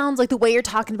 it sounds like the way you're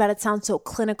talking about it sounds so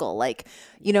clinical. Like,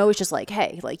 you know, it's just like,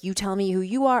 hey, like, you tell me who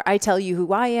you are, I tell you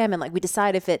who I am. And like, we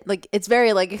decide if it, like, it's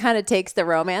very like, it kind of takes the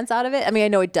romance out of it. I mean, I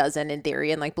know it doesn't in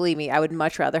theory. And like, believe me, I would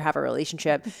much rather have a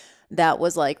relationship that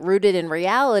was like rooted in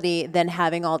reality than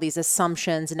having all these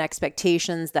assumptions and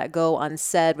expectations that go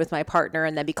unsaid with my partner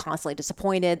and then be constantly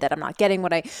disappointed that I'm not getting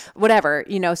whatever,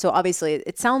 so obviously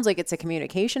it sounds like it's a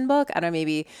communication book. I don't know,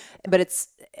 maybe, but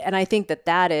and I think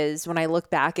that is when I look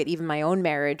back at even my own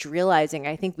marriage, realizing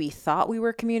I think we thought we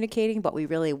were communicating, but we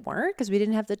really weren't because we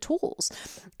didn't have the tools.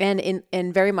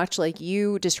 And very much like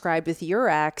you described with your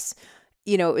ex,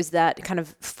 it was that kind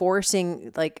of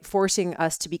forcing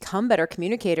us to become better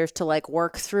communicators, to like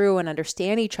work through and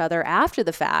understand each other after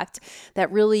the fact,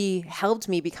 that really helped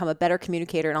me become a better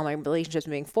communicator in all my relationships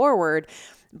moving forward.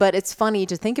 But it's funny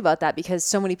to think about that because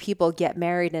so many people get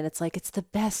married and it's like, it's the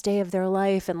best day of their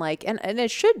life. And like, and it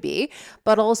should be,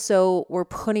 but also we're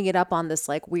putting it up on this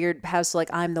like weird house, like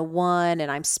I'm the one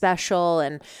and I'm special.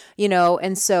 And,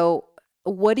 and so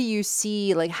what do you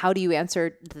see? Like, how do you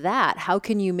answer that? How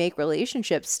can you make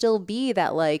relationships still be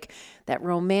that like that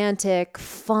romantic,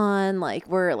 fun, like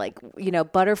we're like,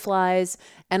 butterflies,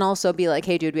 and also be like,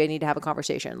 hey, dude, we need to have a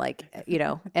conversation, like,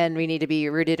 and we need to be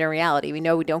rooted in reality. We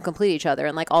know we don't complete each other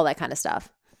and like all that kind of stuff.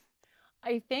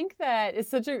 I think that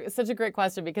it's such a great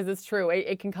question because it's true.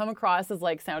 It can come across as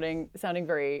like sounding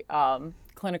very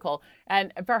clinical,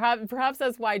 and perhaps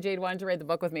that's why Jade wanted to write the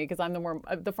book with me, because I'm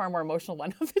the far more emotional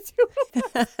one of the two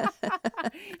of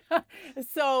us.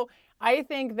 So I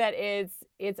think that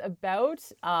it's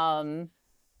about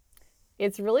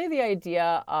it's really the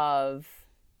idea of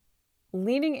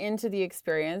leaning into the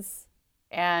experience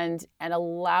and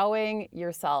allowing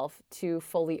yourself to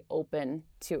fully open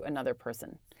to another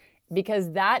person.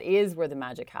 Because that is where the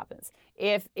magic happens.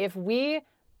 If we,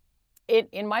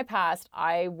 in my past,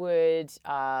 I would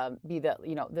be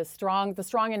the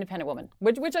strong independent woman,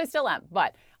 which I still am.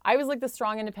 But I was like the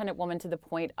strong independent woman to the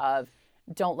point of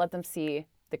don't let them see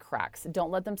the cracks. Don't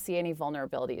let them see any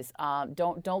vulnerabilities.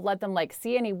 Don't let them like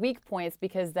see any weak points,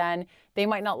 because then they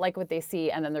might not like what they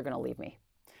see and then they're going to leave me.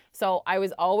 So I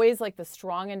was always like the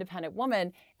strong independent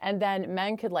woman, and then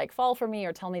men could like fall for me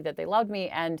or tell me that they loved me,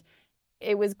 and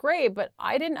it was great, but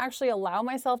I didn't actually allow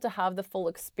myself to have the full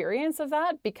experience of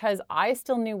that because I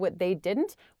still knew what they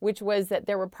didn't, which was that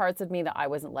there were parts of me that I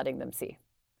wasn't letting them see.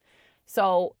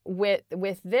 So with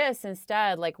this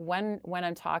instead, like when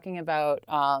I'm talking about,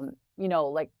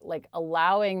 like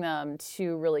allowing them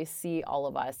to really see all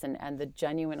of us and the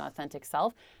genuine, authentic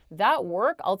self, that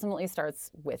work ultimately starts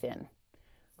within.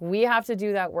 We have to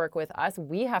do that work with us.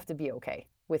 We have to be okay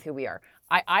with who we are.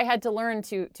 I had to learn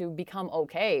to become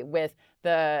okay with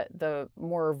the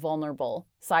more vulnerable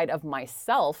side of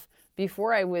myself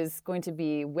before I was going to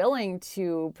be willing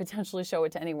to potentially show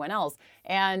it to anyone else.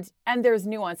 And there's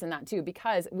nuance in that too,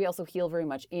 because we also heal very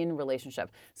much in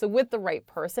relationship. So with the right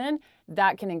person,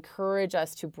 that can encourage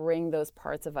us to bring those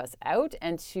parts of us out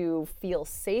and to feel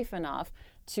safe enough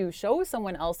to show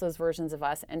someone else those versions of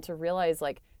us and to realize,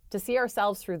 like, to see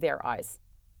ourselves through their eyes.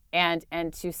 And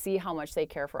to see how much they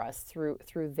care for us through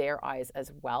their eyes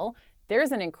as well.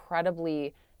 There's an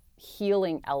incredibly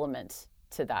healing element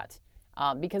to that,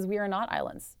 because we are not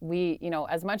islands. We,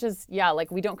 as much as,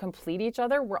 like we don't complete each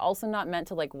other, we're also not meant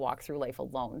to like walk through life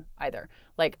alone either.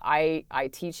 Like I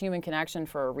teach human connection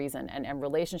for a reason and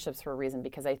relationships for a reason,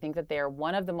 because I think that they are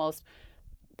one of the most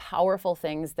powerful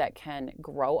things that can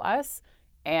grow us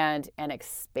and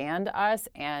expand us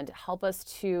and help us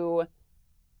to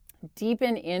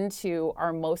deepen into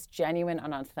our most genuine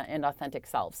and authentic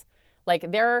selves. Like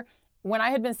when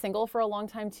I had been single for a long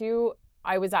time too,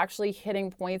 I was actually hitting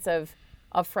points of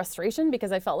frustration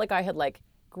because I felt like I had like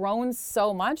grown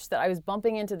so much that I was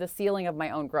bumping into the ceiling of my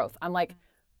own growth. I'm like,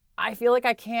 I feel like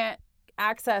I can't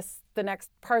access the next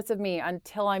parts of me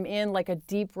until I'm in like a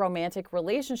deep romantic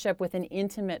relationship with an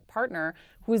intimate partner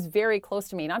who's very close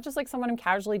to me, not just like someone I'm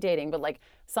casually dating, but like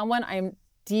someone I'm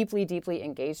deeply, deeply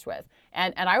engaged with.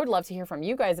 And I would love to hear from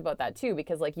you guys about that too,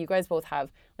 because like you guys both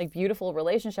have like beautiful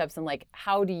relationships, and like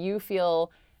how do you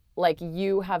feel like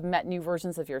you have met new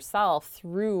versions of yourself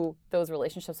through those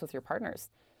relationships with your partners?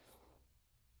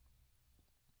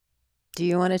 Do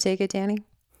you want to take it, Danny?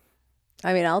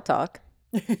 I mean, I'll talk.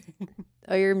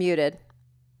 Oh, you're muted.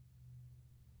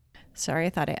 Sorry, I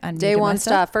thought I unmuted Day one myself.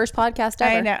 stuff. First podcast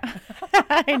ever. I know.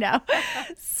 I know.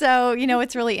 So,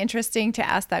 it's really interesting to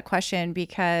ask that question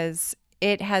because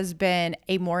it has been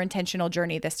a more intentional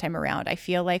journey this time around. I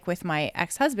feel like with my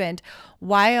ex-husband,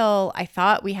 while I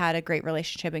thought we had a great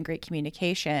relationship and great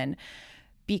communication,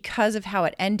 because of how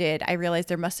it ended, I realized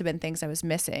there must have been things I was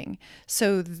missing.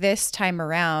 So this time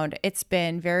around, it's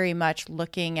been very much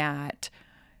looking at,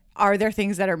 are there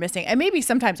things that are missing? And maybe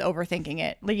sometimes overthinking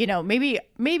it,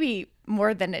 maybe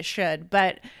more than it should,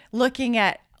 but looking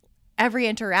at every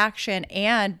interaction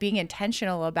and being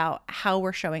intentional about how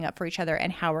we're showing up for each other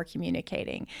and how we're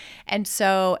communicating. And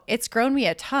so it's grown me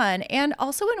a ton. And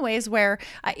also in ways where,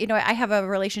 I have a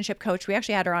relationship coach. We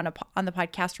actually had her on the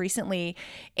podcast recently.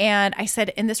 And I said,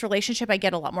 in this relationship, I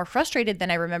get a lot more frustrated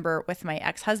than I remember with my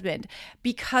ex-husband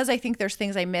because I think there's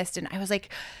things I missed. And I was like,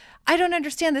 I don't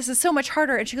understand. This is so much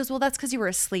harder. And she goes, well, that's because you were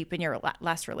asleep in your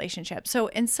last relationship. So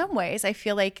in some ways, I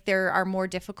feel like there are more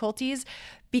difficulties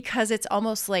because it's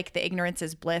almost like the ignorance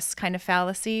is bliss kind of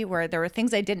fallacy, where there were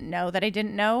things I didn't know that I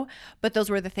didn't know, but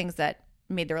those were the things that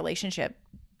made the relationship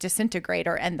disintegrate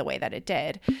or end the way that it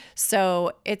did.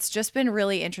 So it's just been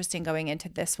really interesting going into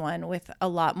this one with a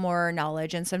lot more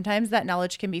knowledge. And sometimes that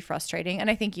knowledge can be frustrating. And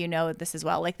I think you know this as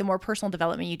well. Like the more personal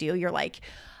development you do, you're like,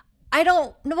 I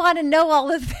don't want to know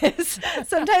all of this.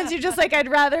 Sometimes you're just like, I'd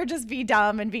rather just be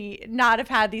dumb and not have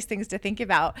had these things to think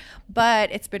about. But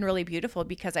it's been really beautiful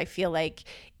because I feel like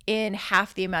in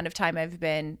half the amount of time I've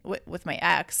been with my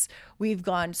ex, we've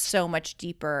gone so much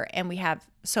deeper and we have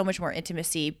so much more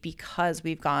intimacy because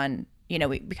we've gone,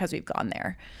 because we've gone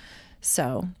there.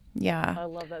 So yeah. I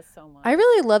love that so much. I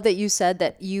really love that you said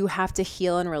that you have to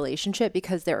heal in relationship,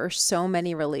 because there are so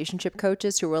many relationship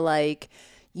coaches who are like,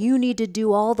 you need to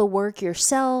do all the work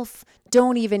yourself.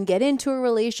 Don't even get into a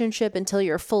relationship until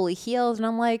you're fully healed. And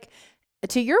I'm like,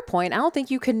 to your point, I don't think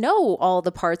you can know all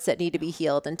the parts that need to be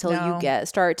healed until you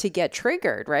start to get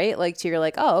triggered, right? Like, you're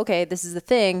like, oh, okay, this is the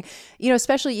thing.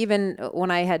 Especially even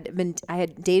when I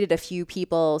had dated a few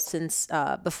people since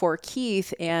before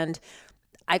Keith, and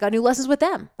I got new lessons with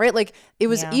them, right? Like it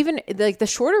was even like the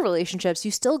shorter relationships,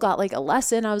 you still got like a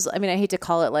lesson. I hate to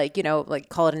call it like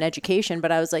call it an education,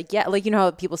 but I was like, yeah, like,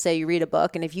 how people say you read a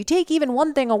book and if you take even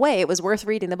one thing away, it was worth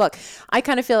reading the book. I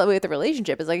kind of feel that way with the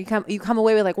relationship. It's like you come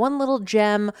away with like one little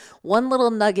gem, one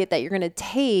little nugget that you're going to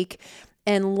take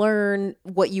and learn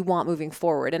what you want moving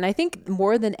forward. And I think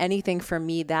more than anything for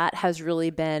me, that has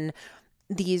really been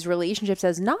these relationships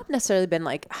has not necessarily been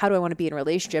like, how do I want to be in a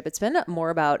relationship? It's been more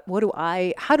about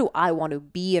how do I want to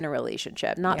be in a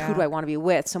relationship? Not who do I want to be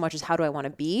with so much as how do I want to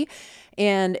be?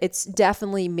 And it's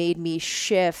definitely made me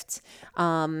shift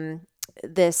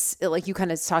this, like you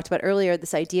kind of talked about earlier,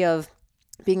 this idea of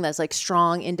being this like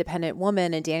strong, independent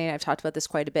woman. And Danny and I have talked about this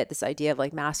quite a bit, this idea of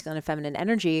like masculine and feminine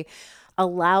energy,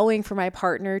 allowing for my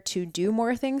partner to do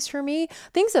more things for me,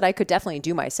 things that I could definitely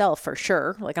do myself for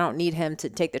sure. Like I don't need him to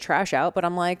take the trash out, but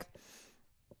I'm like,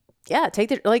 yeah,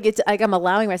 it's like I'm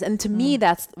allowing myself. And to me,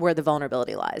 that's where the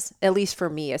vulnerability lies, at least for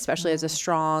me, especially as a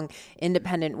strong,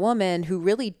 independent woman who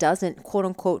really doesn't quote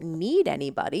unquote need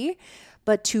anybody,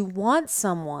 but to want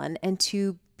someone and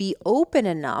to be open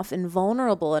enough and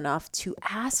vulnerable enough to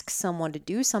ask someone to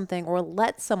do something or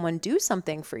let someone do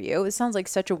something for you. It sounds like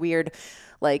such a weird,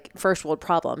 like first world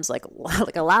problems, like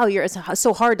it's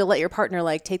so hard to let your partner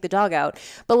like take the dog out.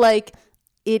 But like,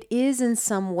 it is in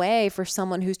some way for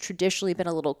someone who's traditionally been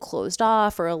a little closed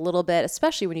off or a little bit,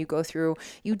 especially when you go through,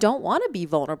 you don't want to be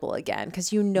vulnerable again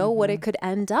because you know what it could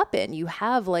end up in. You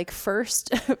have like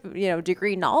first,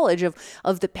 degree knowledge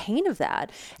of the pain of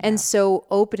that. And so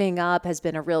opening up has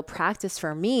been a real practice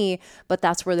for me, but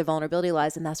that's where the vulnerability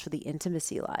lies and that's where the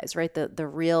intimacy lies, right? The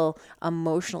real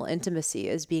emotional intimacy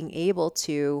is being able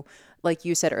to, like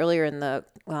you said earlier in the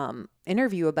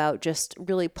interview, about just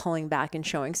really pulling back and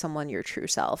showing someone your true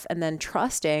self and then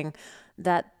trusting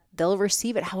that they'll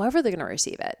receive it however they're going to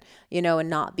receive it, and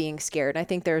not being scared. And I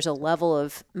think there's a level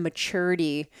of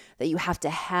maturity that you have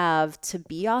to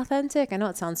be authentic. I know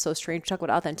it sounds so strange to talk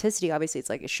about authenticity. Obviously, it's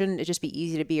like, shouldn't it just be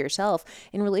easy to be yourself?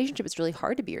 In relationship, it's really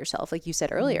hard to be yourself, like you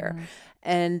said earlier.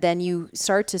 And then you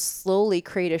start to slowly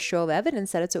create a show of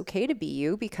evidence that it's okay to be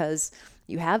you because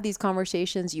you have these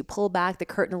conversations, you pull back the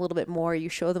curtain a little bit more, you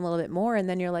show them a little bit more, and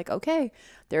then you're like, okay,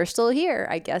 they're still here.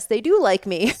 I guess they do like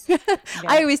me.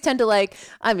 I always tend to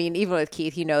even with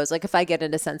Keith, he knows, like if I get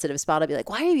in a sensitive spot, I'll be like,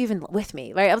 why are you even with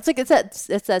me? Right? It's like, it's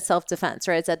that self-defense,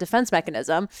 right? It's that defense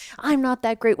mechanism. I'm not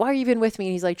that great. Why are you even with me?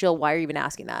 And he's like, Jill, why are you even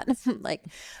asking that? Like,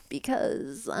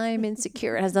 because I'm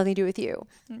insecure. It has nothing to do with you.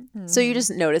 So you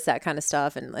just notice that kind of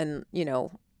stuff and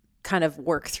kind of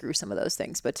work through some of those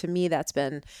things. But to me, that's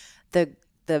been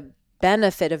the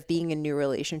benefit of being in new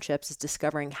relationships, is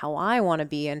discovering how I want to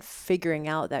be and figuring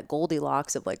out that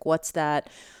Goldilocks of like, what's that,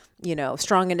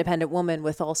 strong, independent woman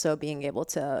with also being able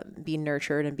to be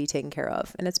nurtured and be taken care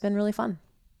of. And it's been really fun.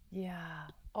 Yeah.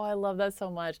 Oh, I love that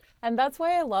so much. And that's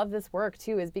why I love this work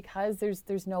too, is because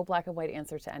there's no black and white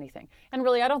answer to anything. And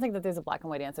really, I don't think that there's a black and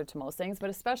white answer to most things, but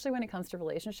especially when it comes to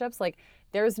relationships, like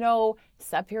there's no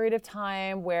set period of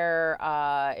time where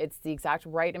it's the exact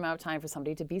right amount of time for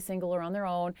somebody to be single or on their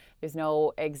own. There's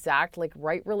no exact like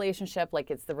right relationship.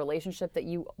 Like it's the relationship that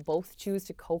you both choose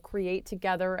to co-create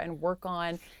together and work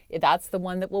on. That's the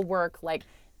one that will work. Like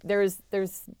there's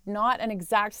not an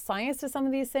exact science to some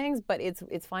of these things, but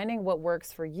it's finding what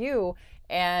works for you.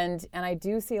 And I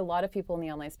do see a lot of people in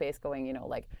the online space going, you know,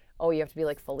 like, oh, you have to be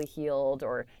like fully healed,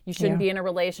 or you shouldn't be in a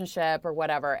relationship or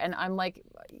whatever. And I'm like,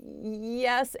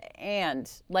 yes,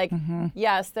 and like,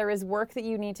 yes, there is work that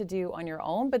you need to do on your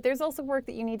own, but there's also work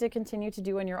that you need to continue to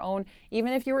do on your own,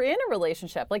 even if you were in a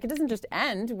relationship. Like it doesn't just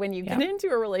end when you get into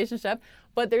a relationship,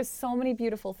 but there's so many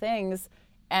beautiful things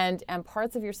and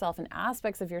parts of yourself and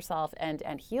aspects of yourself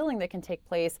and healing that can take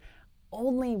place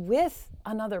only with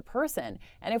another person.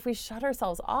 And if we shut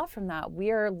ourselves off from that,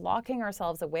 we are locking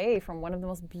ourselves away from one of the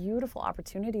most beautiful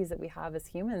opportunities that we have as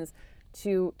humans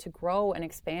to grow and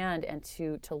expand and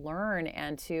to learn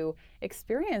and to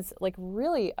experience like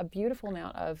really a beautiful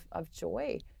amount of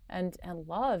joy and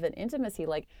love and intimacy.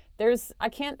 Like I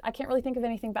can't really think of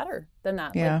anything better than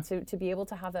that, like to be able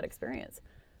to have that experience.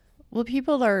 Well,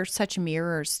 people are such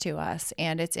mirrors to us.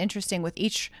 And it's interesting with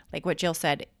each, like what Jill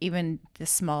said, even the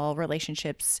small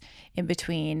relationships in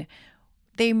between,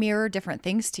 they mirror different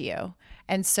things to you.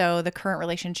 And so the current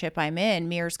relationship I'm in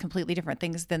mirrors completely different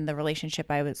things than the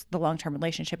long-term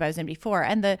relationship I was in before.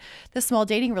 And the small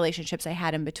dating relationships I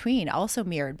had in between also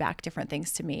mirrored back different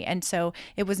things to me. And so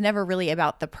it was never really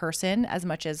about the person as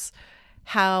much as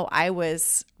how I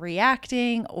was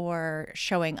reacting or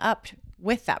showing up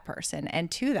with that person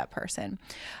and to that person.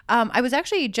 I was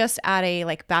actually just at a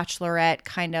like bachelorette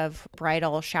kind of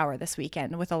bridal shower this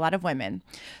weekend with a lot of women.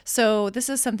 So this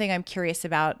is something I'm curious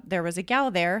about. There was a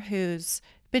gal there who's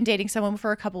been dating someone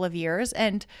for a couple of years.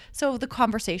 And so the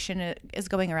conversation is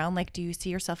going around like, do you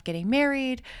see yourself getting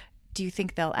married? Do you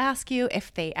think they'll ask you?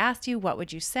 If they asked you, what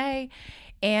would you say?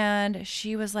 And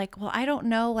she was like, well, I don't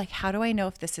know. Like, how do I know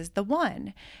if this is the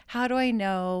one? How do I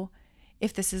know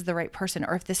if this is the right person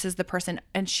or if this is the person?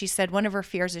 And she said one of her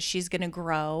fears is she's going to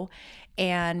grow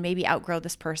and maybe outgrow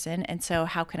this person. And so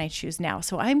how can I choose now?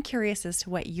 So I'm curious as to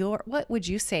what would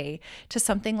you say to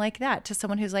something like that, to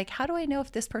someone who's like, how do I know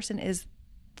if this person is,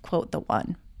 quote, the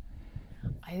one?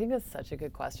 I think that's such a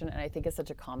good question. And I think it's such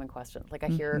a common question. Like I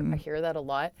hear that a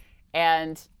lot.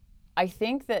 And I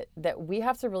think that we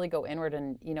have to really go inward.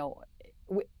 And, you know,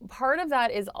 part of that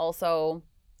is also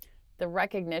the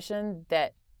recognition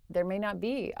that there may not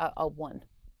be a one,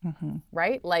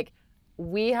 right? Like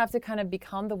we have to kind of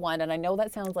become the one. And I know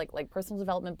that sounds like personal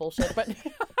development bullshit, but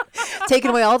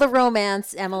taking away all the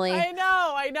romance, Emily. I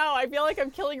know. I feel like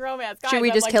I'm killing romance. Guys, should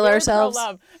we just like, kill ourselves?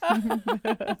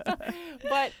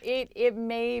 But it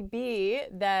may be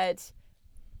that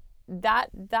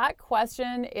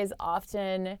question is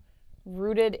often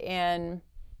rooted in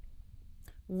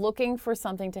looking for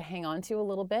something to hang on to a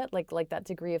little bit, like that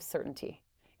degree of certainty.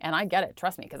 And I get it,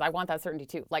 trust me, because I want that certainty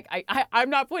too. Like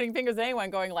I'm not pointing fingers at anyone,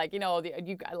 going like, you know,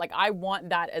 I want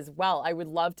that as well. I would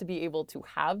love to be able to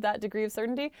have that degree of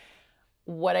certainty.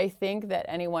 What I think that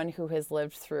anyone who has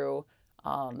lived through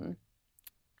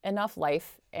enough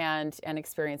life and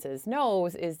experiences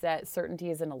knows is that certainty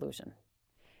is an illusion,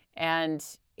 and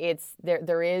it's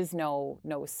there is no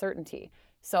certainty.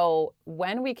 So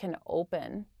when we can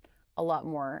open a lot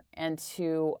more and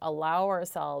to allow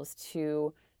ourselves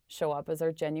to show up as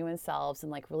our genuine selves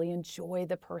and like really enjoy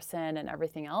the person and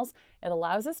everything else, it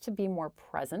allows us to be more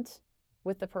present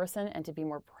with the person and to be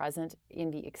more present in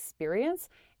the experience.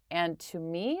 And to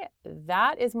me,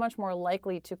 that is much more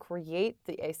likely to create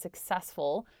a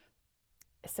successful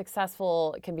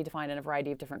can be defined in a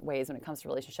variety of different ways when it comes to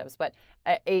relationships, but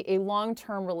a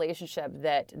long-term relationship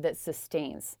that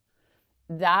sustains.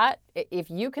 That if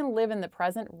you can live in the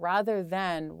present rather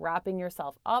than wrapping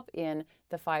yourself up in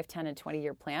the 5, 10, and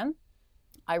 20-year plan,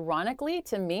 ironically,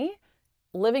 to me,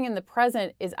 living in the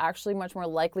present is actually much more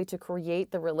likely to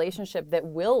create the relationship that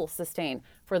will sustain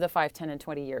for the 5, 10, and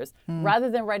 20 years, rather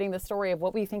than writing the story of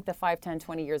what we think the 5, 10,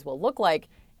 20 years will look like,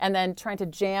 and then trying to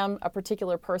jam a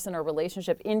particular person or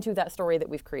relationship into that story that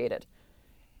we've created.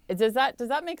 Does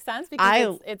that make sense?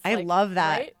 Because I love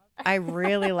that. Right? I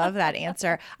really love that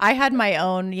answer. I had my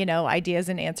own, ideas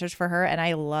and answers for her, and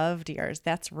I loved yours.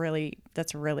 That's really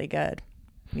good.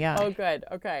 Yeah. Oh, good.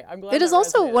 Okay. I'm glad. It is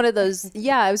also one of those,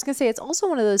 I was going to say, it's also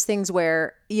one of those things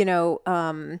where,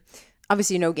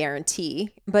 obviously no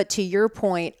guarantee, but to your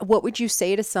point, what would you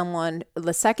say to someone,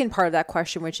 the second part of that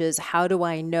question, which is, how do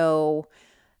I know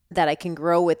that I can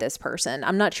grow with this person.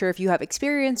 I'm not sure if you have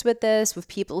experience with this, with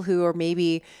people who are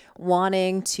maybe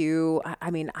wanting to,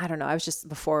 I mean, I don't know. I was just,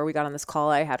 before we got on this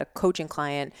call, I had a coaching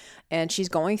client and she's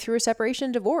going through a separation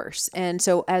and divorce. And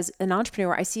so as an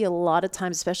entrepreneur, I see a lot of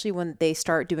times, especially when they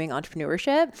start doing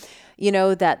entrepreneurship, you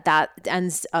know, that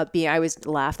ends up being, I always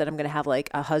laugh that I'm going to have like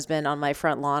a husband on my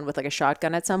front lawn with like a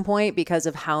shotgun at some point because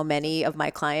of how many of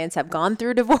my clients have gone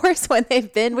through divorce when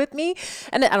they've been with me.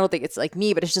 And I don't think it's like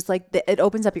me, but it's just like it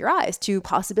opens up your eyes to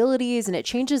possibilities and it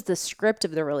changes the script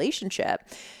of the relationship.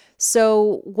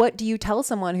 So what do you tell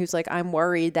someone who's like, I'm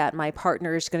worried that my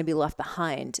partner is going to be left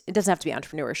behind? It doesn't have to be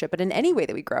entrepreneurship, but in any way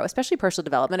that we grow, especially personal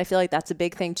development, I feel like that's a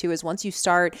big thing too, is once you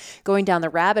start going down the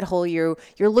rabbit hole, you're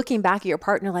looking back at your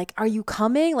partner like, are you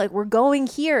coming? Like, we're going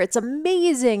here. It's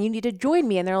amazing. You need to join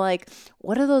me. And they're like,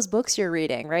 what are those books you're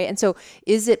reading? Right. And so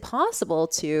is it possible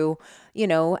to, you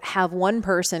know, have one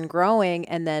person growing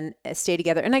and then stay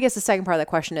together? And I guess the second part of that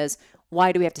question is,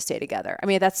 why do we have to stay together? I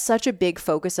mean, that's such a big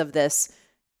focus of this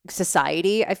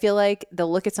society. I feel like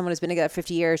they'll look at someone who's been together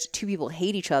 50 years, two people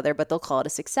hate each other, but they'll call it a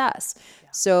success. Yeah.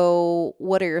 So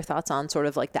what are your thoughts on sort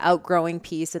of like the outgrowing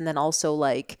piece? And then also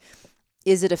like,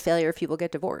 is it a failure if people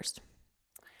get divorced?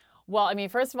 Well, I mean,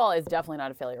 first of all, it's definitely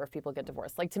not a failure if people get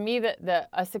divorced. Like, to me,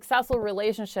 a successful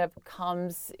relationship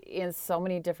comes in so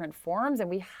many different forms, and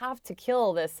we have to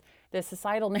kill this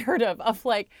societal narrative of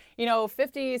like, you know,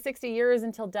 50, 60 years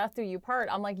until death do you part.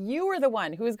 I'm like, you are the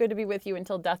one who is going to be with you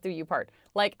until death do you part.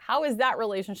 Like, how is that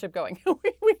relationship going?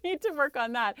 We need to work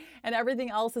on that. And everything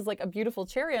else is like a beautiful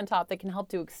cherry on top that can help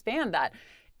to expand that.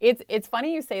 It's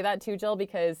funny you say that too, Jill,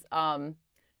 because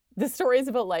the stories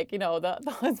about like, you know, the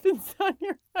husbands on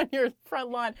your front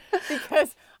lawn,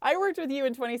 because I worked with you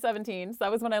in 2017. So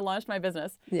that was when I launched my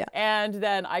business. Yeah. And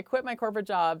then I quit my corporate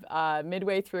job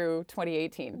midway through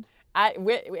 2018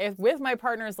 with my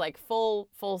partner's like full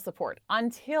support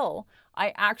until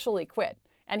I actually quit.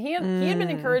 And he had been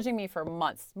encouraging me for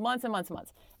months.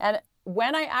 And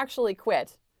when I actually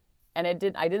quit, and I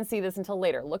didn't see this until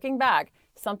later, looking back,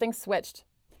 something switched.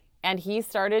 And he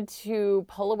started to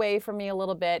pull away from me a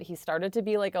little bit. He started to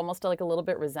be like almost like a little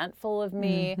bit resentful of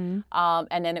me. Mm-hmm.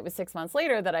 And then it was 6 months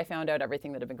later that I found out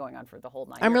everything that had been going on for the whole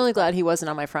 9 years. I'm really glad he wasn't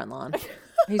on my front lawn.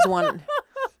 He's one.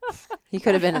 He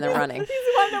could have been in the running.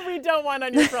 He's one that we don't want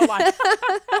on your front lawn.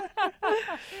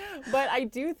 But I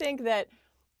do think that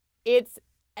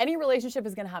any relationship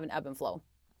is going to have an ebb and flow.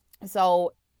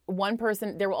 So one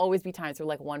person, there will always be times where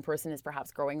like one person is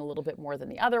perhaps growing a little bit more than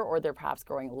the other, or they're perhaps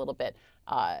growing a little bit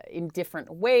in different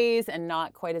ways and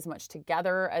not quite as much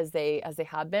together as they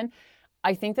have been.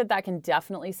 I think that can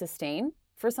definitely sustain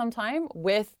for some time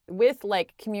with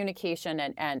like communication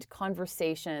and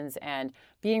conversations and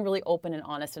being really open and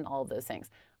honest and all of those things.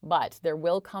 But there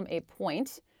will come a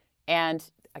point, and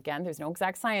again, there's no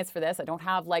exact science for this. I don't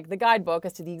have like the guidebook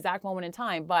as to the exact moment in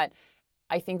time, but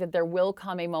I think that there will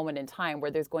come a moment in time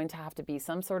where there's going to have to be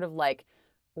some sort of like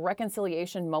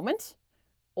reconciliation moment,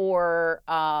 or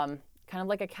kind of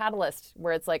like a catalyst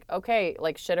where it's like, okay,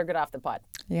 like shit or get off the pot.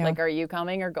 Yeah. Like, are you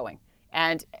coming or going?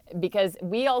 And because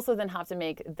we also then have to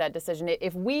make that decision.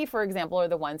 If we, for example, are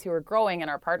the ones who are growing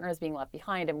and our partner is being left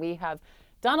behind, and we have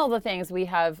done all the things, we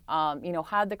have,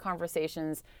 had the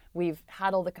conversations, we've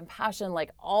had all the compassion,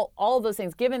 like all those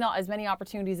things, given as many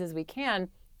opportunities as we can,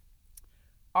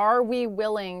 are we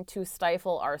willing to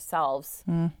stifle ourselves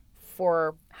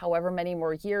for however many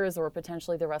more years or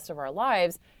potentially the rest of our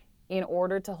lives in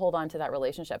order to hold on to that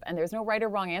relationship? And there's no right or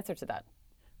wrong answer to that.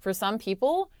 For some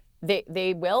people,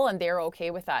 they will, and they're okay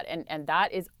with that. And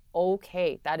that is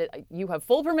okay. That is, you have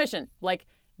full permission. Like,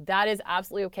 that is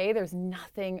absolutely okay. There's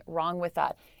nothing wrong with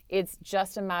that. It's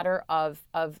just a matter of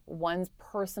one's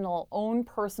own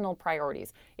personal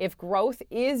priorities. If growth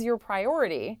is your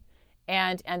priority,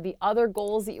 and the other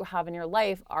goals that you have in your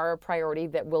life are a priority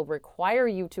that will require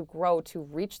you to grow to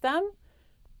reach them,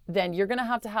 then you're going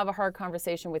to have a hard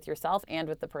conversation with yourself and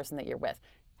with the person that you're with.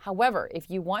 However, if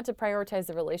you want to prioritize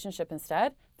the relationship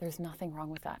instead, there's nothing wrong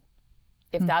with that.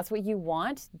 If that's what you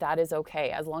want, that is okay.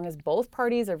 As long as both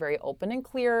parties are very open and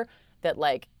clear that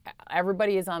like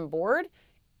everybody is on board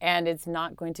and it's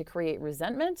not going to create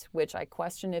resentment, which I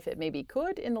question if it maybe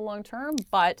could in the long term,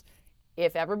 but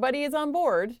if everybody is on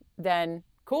board, then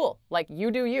cool. Like,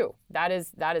 you do you. That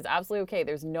is absolutely okay.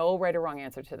 There's no right or wrong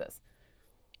answer to this.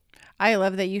 I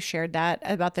love that you shared that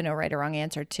about the no right or wrong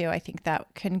answer too. I think that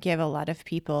can give a lot of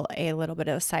people a little bit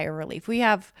of a sigh of relief. We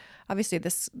have, obviously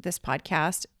this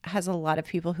podcast has a lot of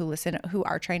people who listen who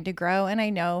are trying to grow. And I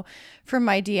know from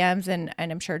my DMs and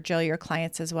I'm sure Jill, your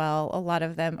clients as well, a lot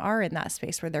of them are in that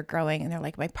space where they're growing and they're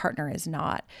like, my partner is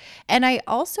not. And I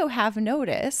also have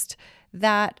noticed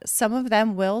that some of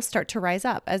them will start to rise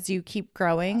up as you keep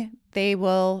growing. They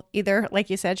will either, like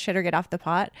you said, shit or get off the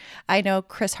pot. I know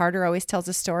Chris Harder always tells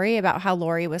a story about how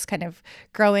Lori was kind of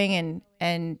growing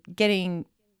and getting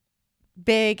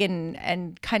big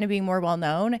and kind of being more well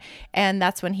known. And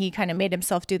that's when he kind of made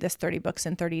himself do this 30 books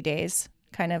in 30 days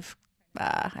kind of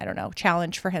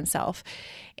challenge for himself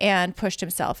and pushed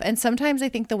himself. And sometimes I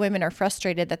think the women are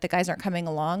frustrated that the guys aren't coming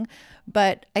along,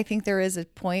 but I think there is a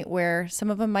point where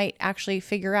some of them might actually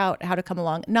figure out how to come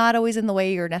along, not always in the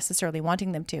way you're necessarily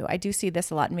wanting them to. I do see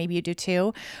this a lot, and maybe you do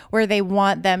too, where they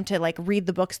want them to like read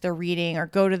the books they're reading or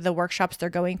go to the workshops they're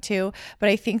going to. But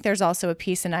I think there's also a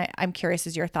piece, and I'm curious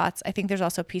as your thoughts, I think there's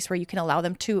also a piece where you can allow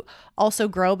them to also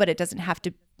grow, but it doesn't have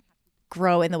to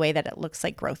grow in the way that it looks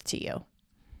like growth to you.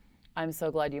 I'm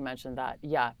so glad you mentioned that.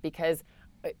 Yeah, because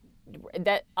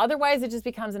that otherwise it just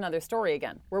becomes another story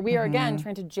again, where we are again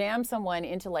trying to jam someone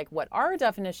into like what our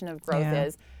definition of growth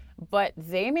is, but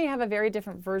they may have a very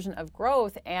different version of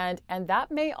growth, and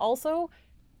that may also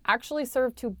actually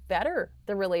serve to better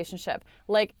the relationship.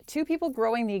 Like two people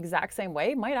growing the exact same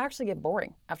way might actually get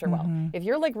boring after a while. If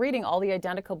you're like reading all the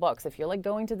identical books, if you're like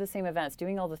going to the same events,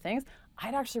 doing all the things,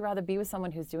 I'd actually rather be with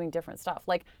someone who's doing different stuff.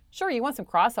 Like, sure, you want some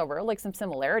crossover, like some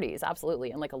similarities, absolutely,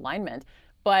 and like alignment,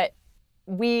 but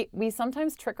we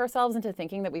sometimes trick ourselves into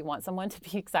thinking that we want someone to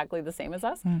be exactly the same as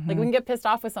us. Like we can get pissed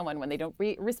off with someone when they don't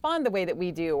respond the way that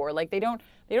we do, or like they don't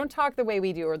talk the way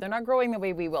we do, or they're not growing the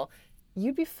way we will.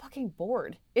 You'd be fucking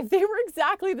bored. If they were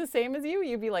exactly the same as you,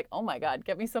 you'd be like, oh my God,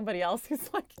 get me somebody else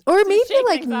who's like, or maybe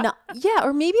like not,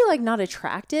 or maybe like not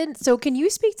attracted. So can you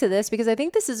speak to this? Because I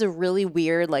think this is a really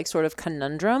weird, like sort of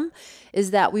conundrum,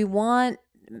 is that we want,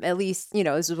 at least, you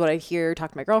know, this is what I hear,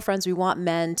 talk to my girlfriends, we want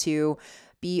men to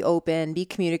be open, be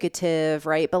communicative,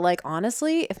 right? But like,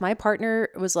 honestly, if my partner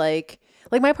was like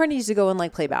my partner used to go and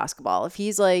like play basketball. If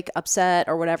he's like upset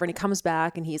or whatever, and he comes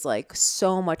back and he's like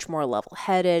so much more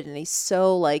level-headed and he's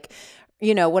so like,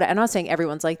 you know, what, I'm not saying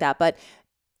everyone's like that, but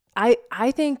I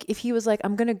think if he was like,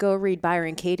 I'm going to go read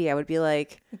Byron Katie, I would be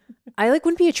like, I like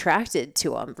wouldn't be attracted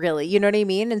to him really. You know what I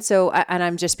mean? And so, and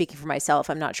I'm just speaking for myself.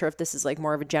 I'm not sure if this is like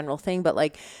more of a general thing, but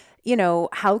like, you know,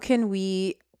 how can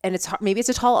we, and it's maybe it's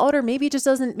a tall order, maybe it just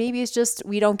doesn't, maybe it's just,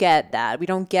 we don't get that. We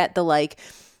don't get the like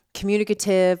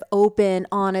communicative, open,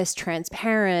 honest,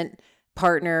 transparent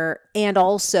partner, and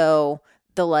also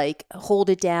the like hold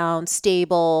it down,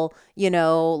 stable, you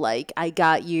know, like I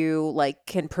got you, like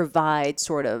can provide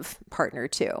sort of partner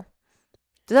too.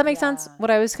 Does that make sense? What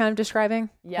I was kind of describing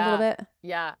a little bit?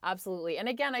 Yeah, absolutely. And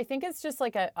again, I think it's just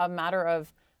like a matter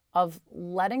of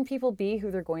letting people be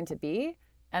who they're going to be,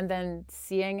 and then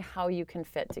seeing how you can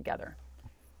fit together.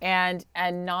 And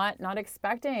not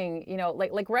expecting, you know,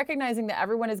 like recognizing that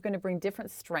everyone is going to bring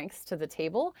different strengths to the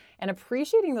table, and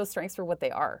appreciating those strengths for what they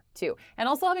are too. And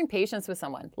also having patience with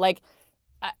someone. Like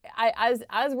as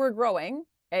we're growing,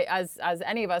 as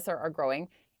any of us are growing,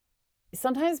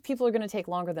 sometimes people are going to take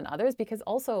longer than others, because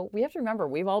also we have to remember,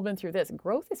 we've all been through this.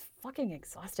 Growth is fucking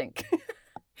exhausting.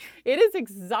 It is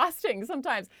exhausting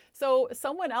sometimes. So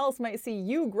someone else might see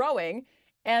you growing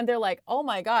and they're like, oh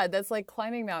my God, that's like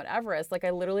climbing Mount Everest. Like, I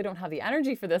literally don't have the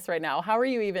energy for this right now. How are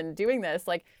you even doing this?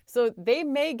 Like, so they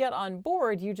may get on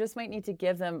board. You just might need to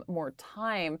give them more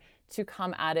time to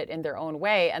come at it in their own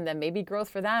way. And then maybe growth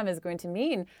for them is going to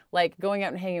mean like going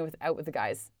out and hanging out with the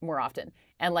guys more often.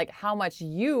 And like how much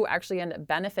you actually end up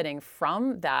benefiting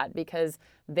from that, because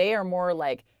they are more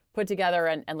like put together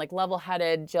and like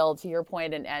level-headed, Jill, to your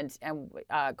point, and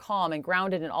calm and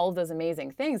grounded and all of those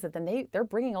amazing things, that then they're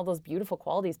bringing all those beautiful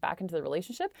qualities back into the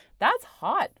relationship. That's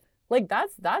hot. Like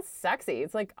that's sexy.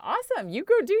 It's like, awesome. You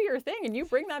go do your thing and you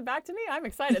bring that back to me. I'm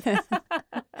excited.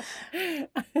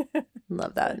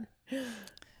 Love that.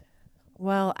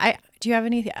 Well, do you have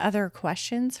any other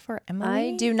questions for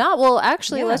Emily? I do not. Well,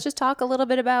 actually, let's just talk a little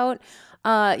bit about,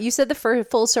 you said the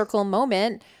full circle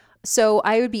moment. So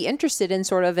I would be interested in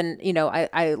sort of, and you know,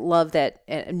 I love that,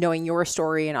 knowing your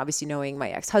story and obviously knowing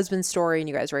my ex-husband's story and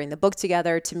you guys writing the book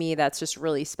together. To me, that's just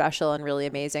really special and really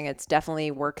amazing. It's definitely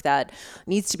work that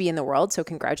needs to be in the world. So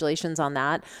congratulations on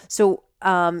that. So,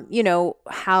 you know,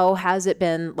 how has it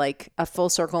been like a full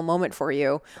circle moment for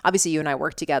you? Obviously you and I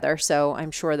work together, so I'm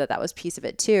sure that was piece of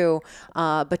it too.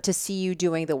 But to see you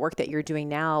doing the work that you're doing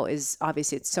now is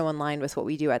obviously, it's so in line with what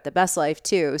we do at The Best Life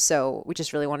too. So we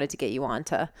just really wanted to get you on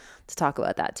to talk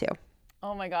about that too.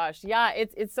 Oh my gosh. Yeah.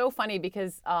 It's so funny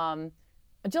because,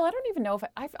 Jill, I don't even know if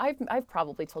I've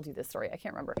probably told you this story. I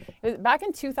can't remember. It was back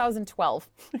in 2012.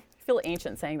 I feel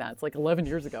ancient saying that. It's like 11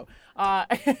 years ago.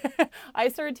 I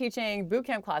started teaching boot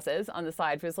camp classes on the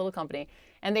side for this little company,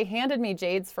 and they handed me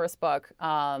Jade's first book,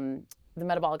 The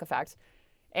Metabolic Effect.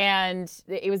 And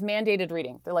it was mandated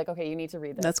reading. They're like, okay, you need to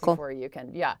read this That's cool. before you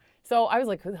can. Yeah. So I was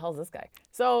like, who the hell is this guy?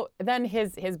 So then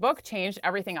his book changed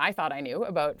everything I thought I knew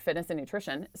about fitness and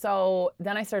nutrition. So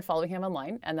then I started following him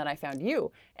online, and then I found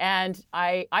you. And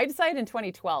I decided in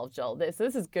 2012, Jill, this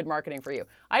is good marketing for you.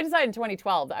 I decided in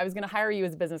 2012 that I was going to hire you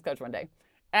as a business coach one day.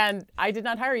 And I did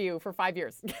not hire you for 5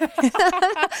 years.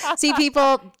 See,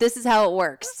 people, this is how it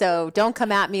works. So don't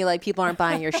come at me like people aren't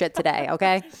buying your shit today,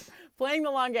 okay? Playing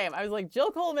the long game. I was like, Jill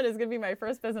Coleman is going to be my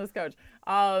first business coach.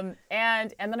 And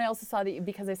then I also saw that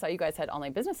because I saw you guys had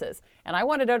online businesses, and I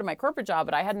wanted out of my corporate job,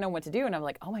 but I hadn't known what to do. And I'm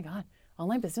like, oh my God,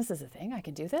 online business is a thing. I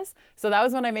can do this. So that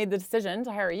was when I made the decision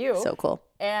to hire you. So cool.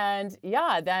 And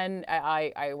yeah, then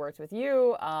I worked with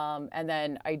you. And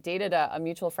then I dated a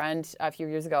mutual friend a few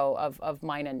years ago of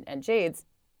mine and Jade's.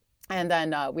 And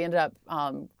then we ended up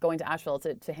going to Asheville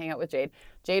to hang out with Jade.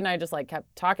 Jade and I just like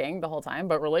kept talking the whole time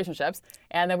about relationships.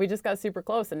 And then we just got super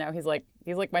close. And now he's like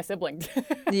my sibling.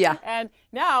 Yeah. And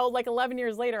now, like 11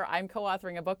 years later, I'm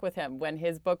co-authoring a book with him when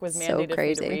his book was mandated for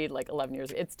me to read like 11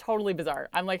 years. It's totally bizarre.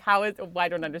 I'm like, I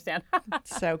don't understand.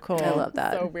 So cool. I love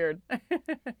that. So weird.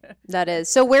 That is.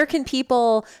 So where can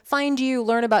people find you,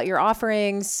 learn about your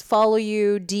offerings, follow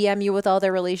you, DM you with all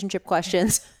their relationship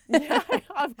questions? Yeah,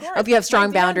 of course. Hope you have strong My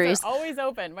DMs boundaries. Are always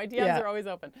open. My DMs are always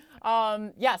open.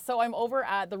 So I'm over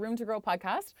at the Room to Grow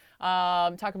podcast.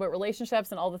 Talk about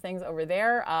relationships and all the things over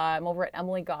there. I'm over at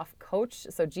Emily Gough Coach.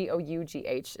 So Gough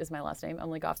is my last name.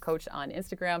 Emily Gough Coach on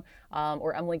Instagram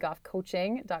or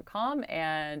EmilyGoughCoaching.com.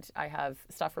 And I have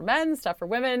stuff for men, stuff for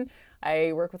women.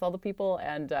 I work with all the people,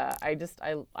 and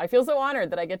I feel so honored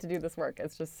that I get to do this work.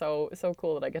 It's just so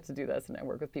cool that I get to do this and I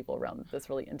work with people around this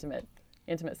really intimate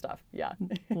stuff. Yeah.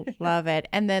 Love it.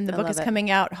 And then the book is coming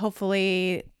out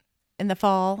hopefully in the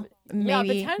fall,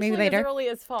 maybe later. As early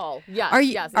as fall. Yes.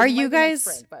 Are you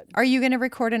guys are you going to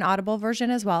record an Audible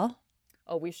version as well?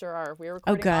 Oh, we sure are. We're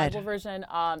recording an Audible version.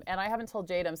 And I haven't told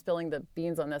Jade I'm spilling the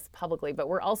beans on this publicly, but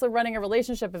we're also running a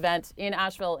relationship event in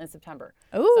Asheville in September.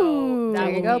 Ooh, there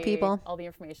you go, people. All the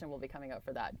information will be coming out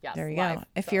for that. Yes. There you go.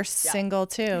 If you're single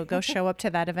too, go show up to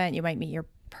that event. You might meet your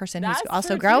person who's That's also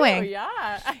true growing. Too,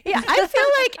 yeah. Yeah, I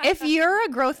feel like if you're a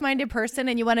growth-minded person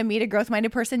and you want to meet a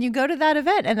growth-minded person, you go to that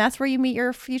event, and that's where you meet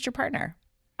your future partner.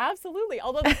 Absolutely.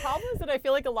 Although the problem is that I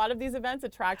feel like a lot of these events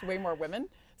attract way more women.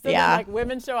 So Yeah. then, like,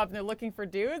 women show up and they're looking for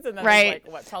dudes, and then Right.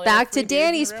 there's, like, probably Back like to 3 dudes in the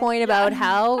Danny's room. point about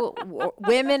how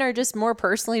women are just more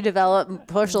personally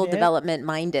personal development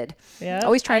minded. Yeah.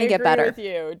 Always trying to get better. I agree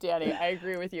with you, Danny. I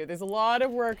agree with you. There's a lot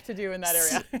of work to do in that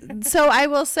area. So I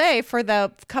will say, for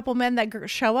the couple men that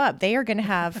show up, they are going to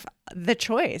have the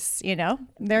choice. You know,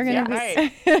 they're going to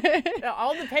Right.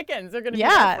 All the pickings are going to be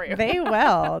there for you. they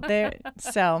will.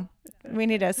 So we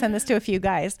need to send this to a few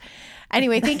guys.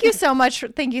 Anyway, thank you so much.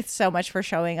 Thank you so much for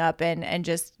showing up and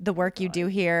just the work you do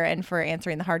here, and for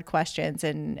answering the hard questions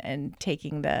and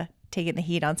taking the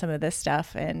heat on some of this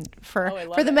stuff, and for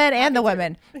the men and the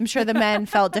women. I'm sure the men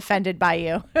felt defended by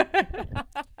you.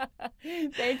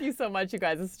 Thank you so much, you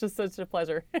guys. It's just such a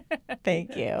pleasure.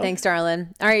 Thank you. Thanks,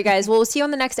 darling. All right, guys. Well, we'll see you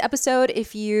on the next episode.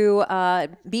 If you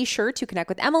be sure to connect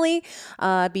with Emily.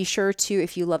 Be sure to,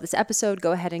 if you love this episode,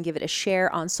 go ahead and give it a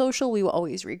share on social. We will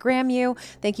always regram you.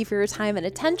 Thank you for your time and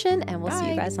attention, and we'll see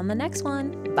you guys on the next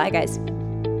one. Bye, guys.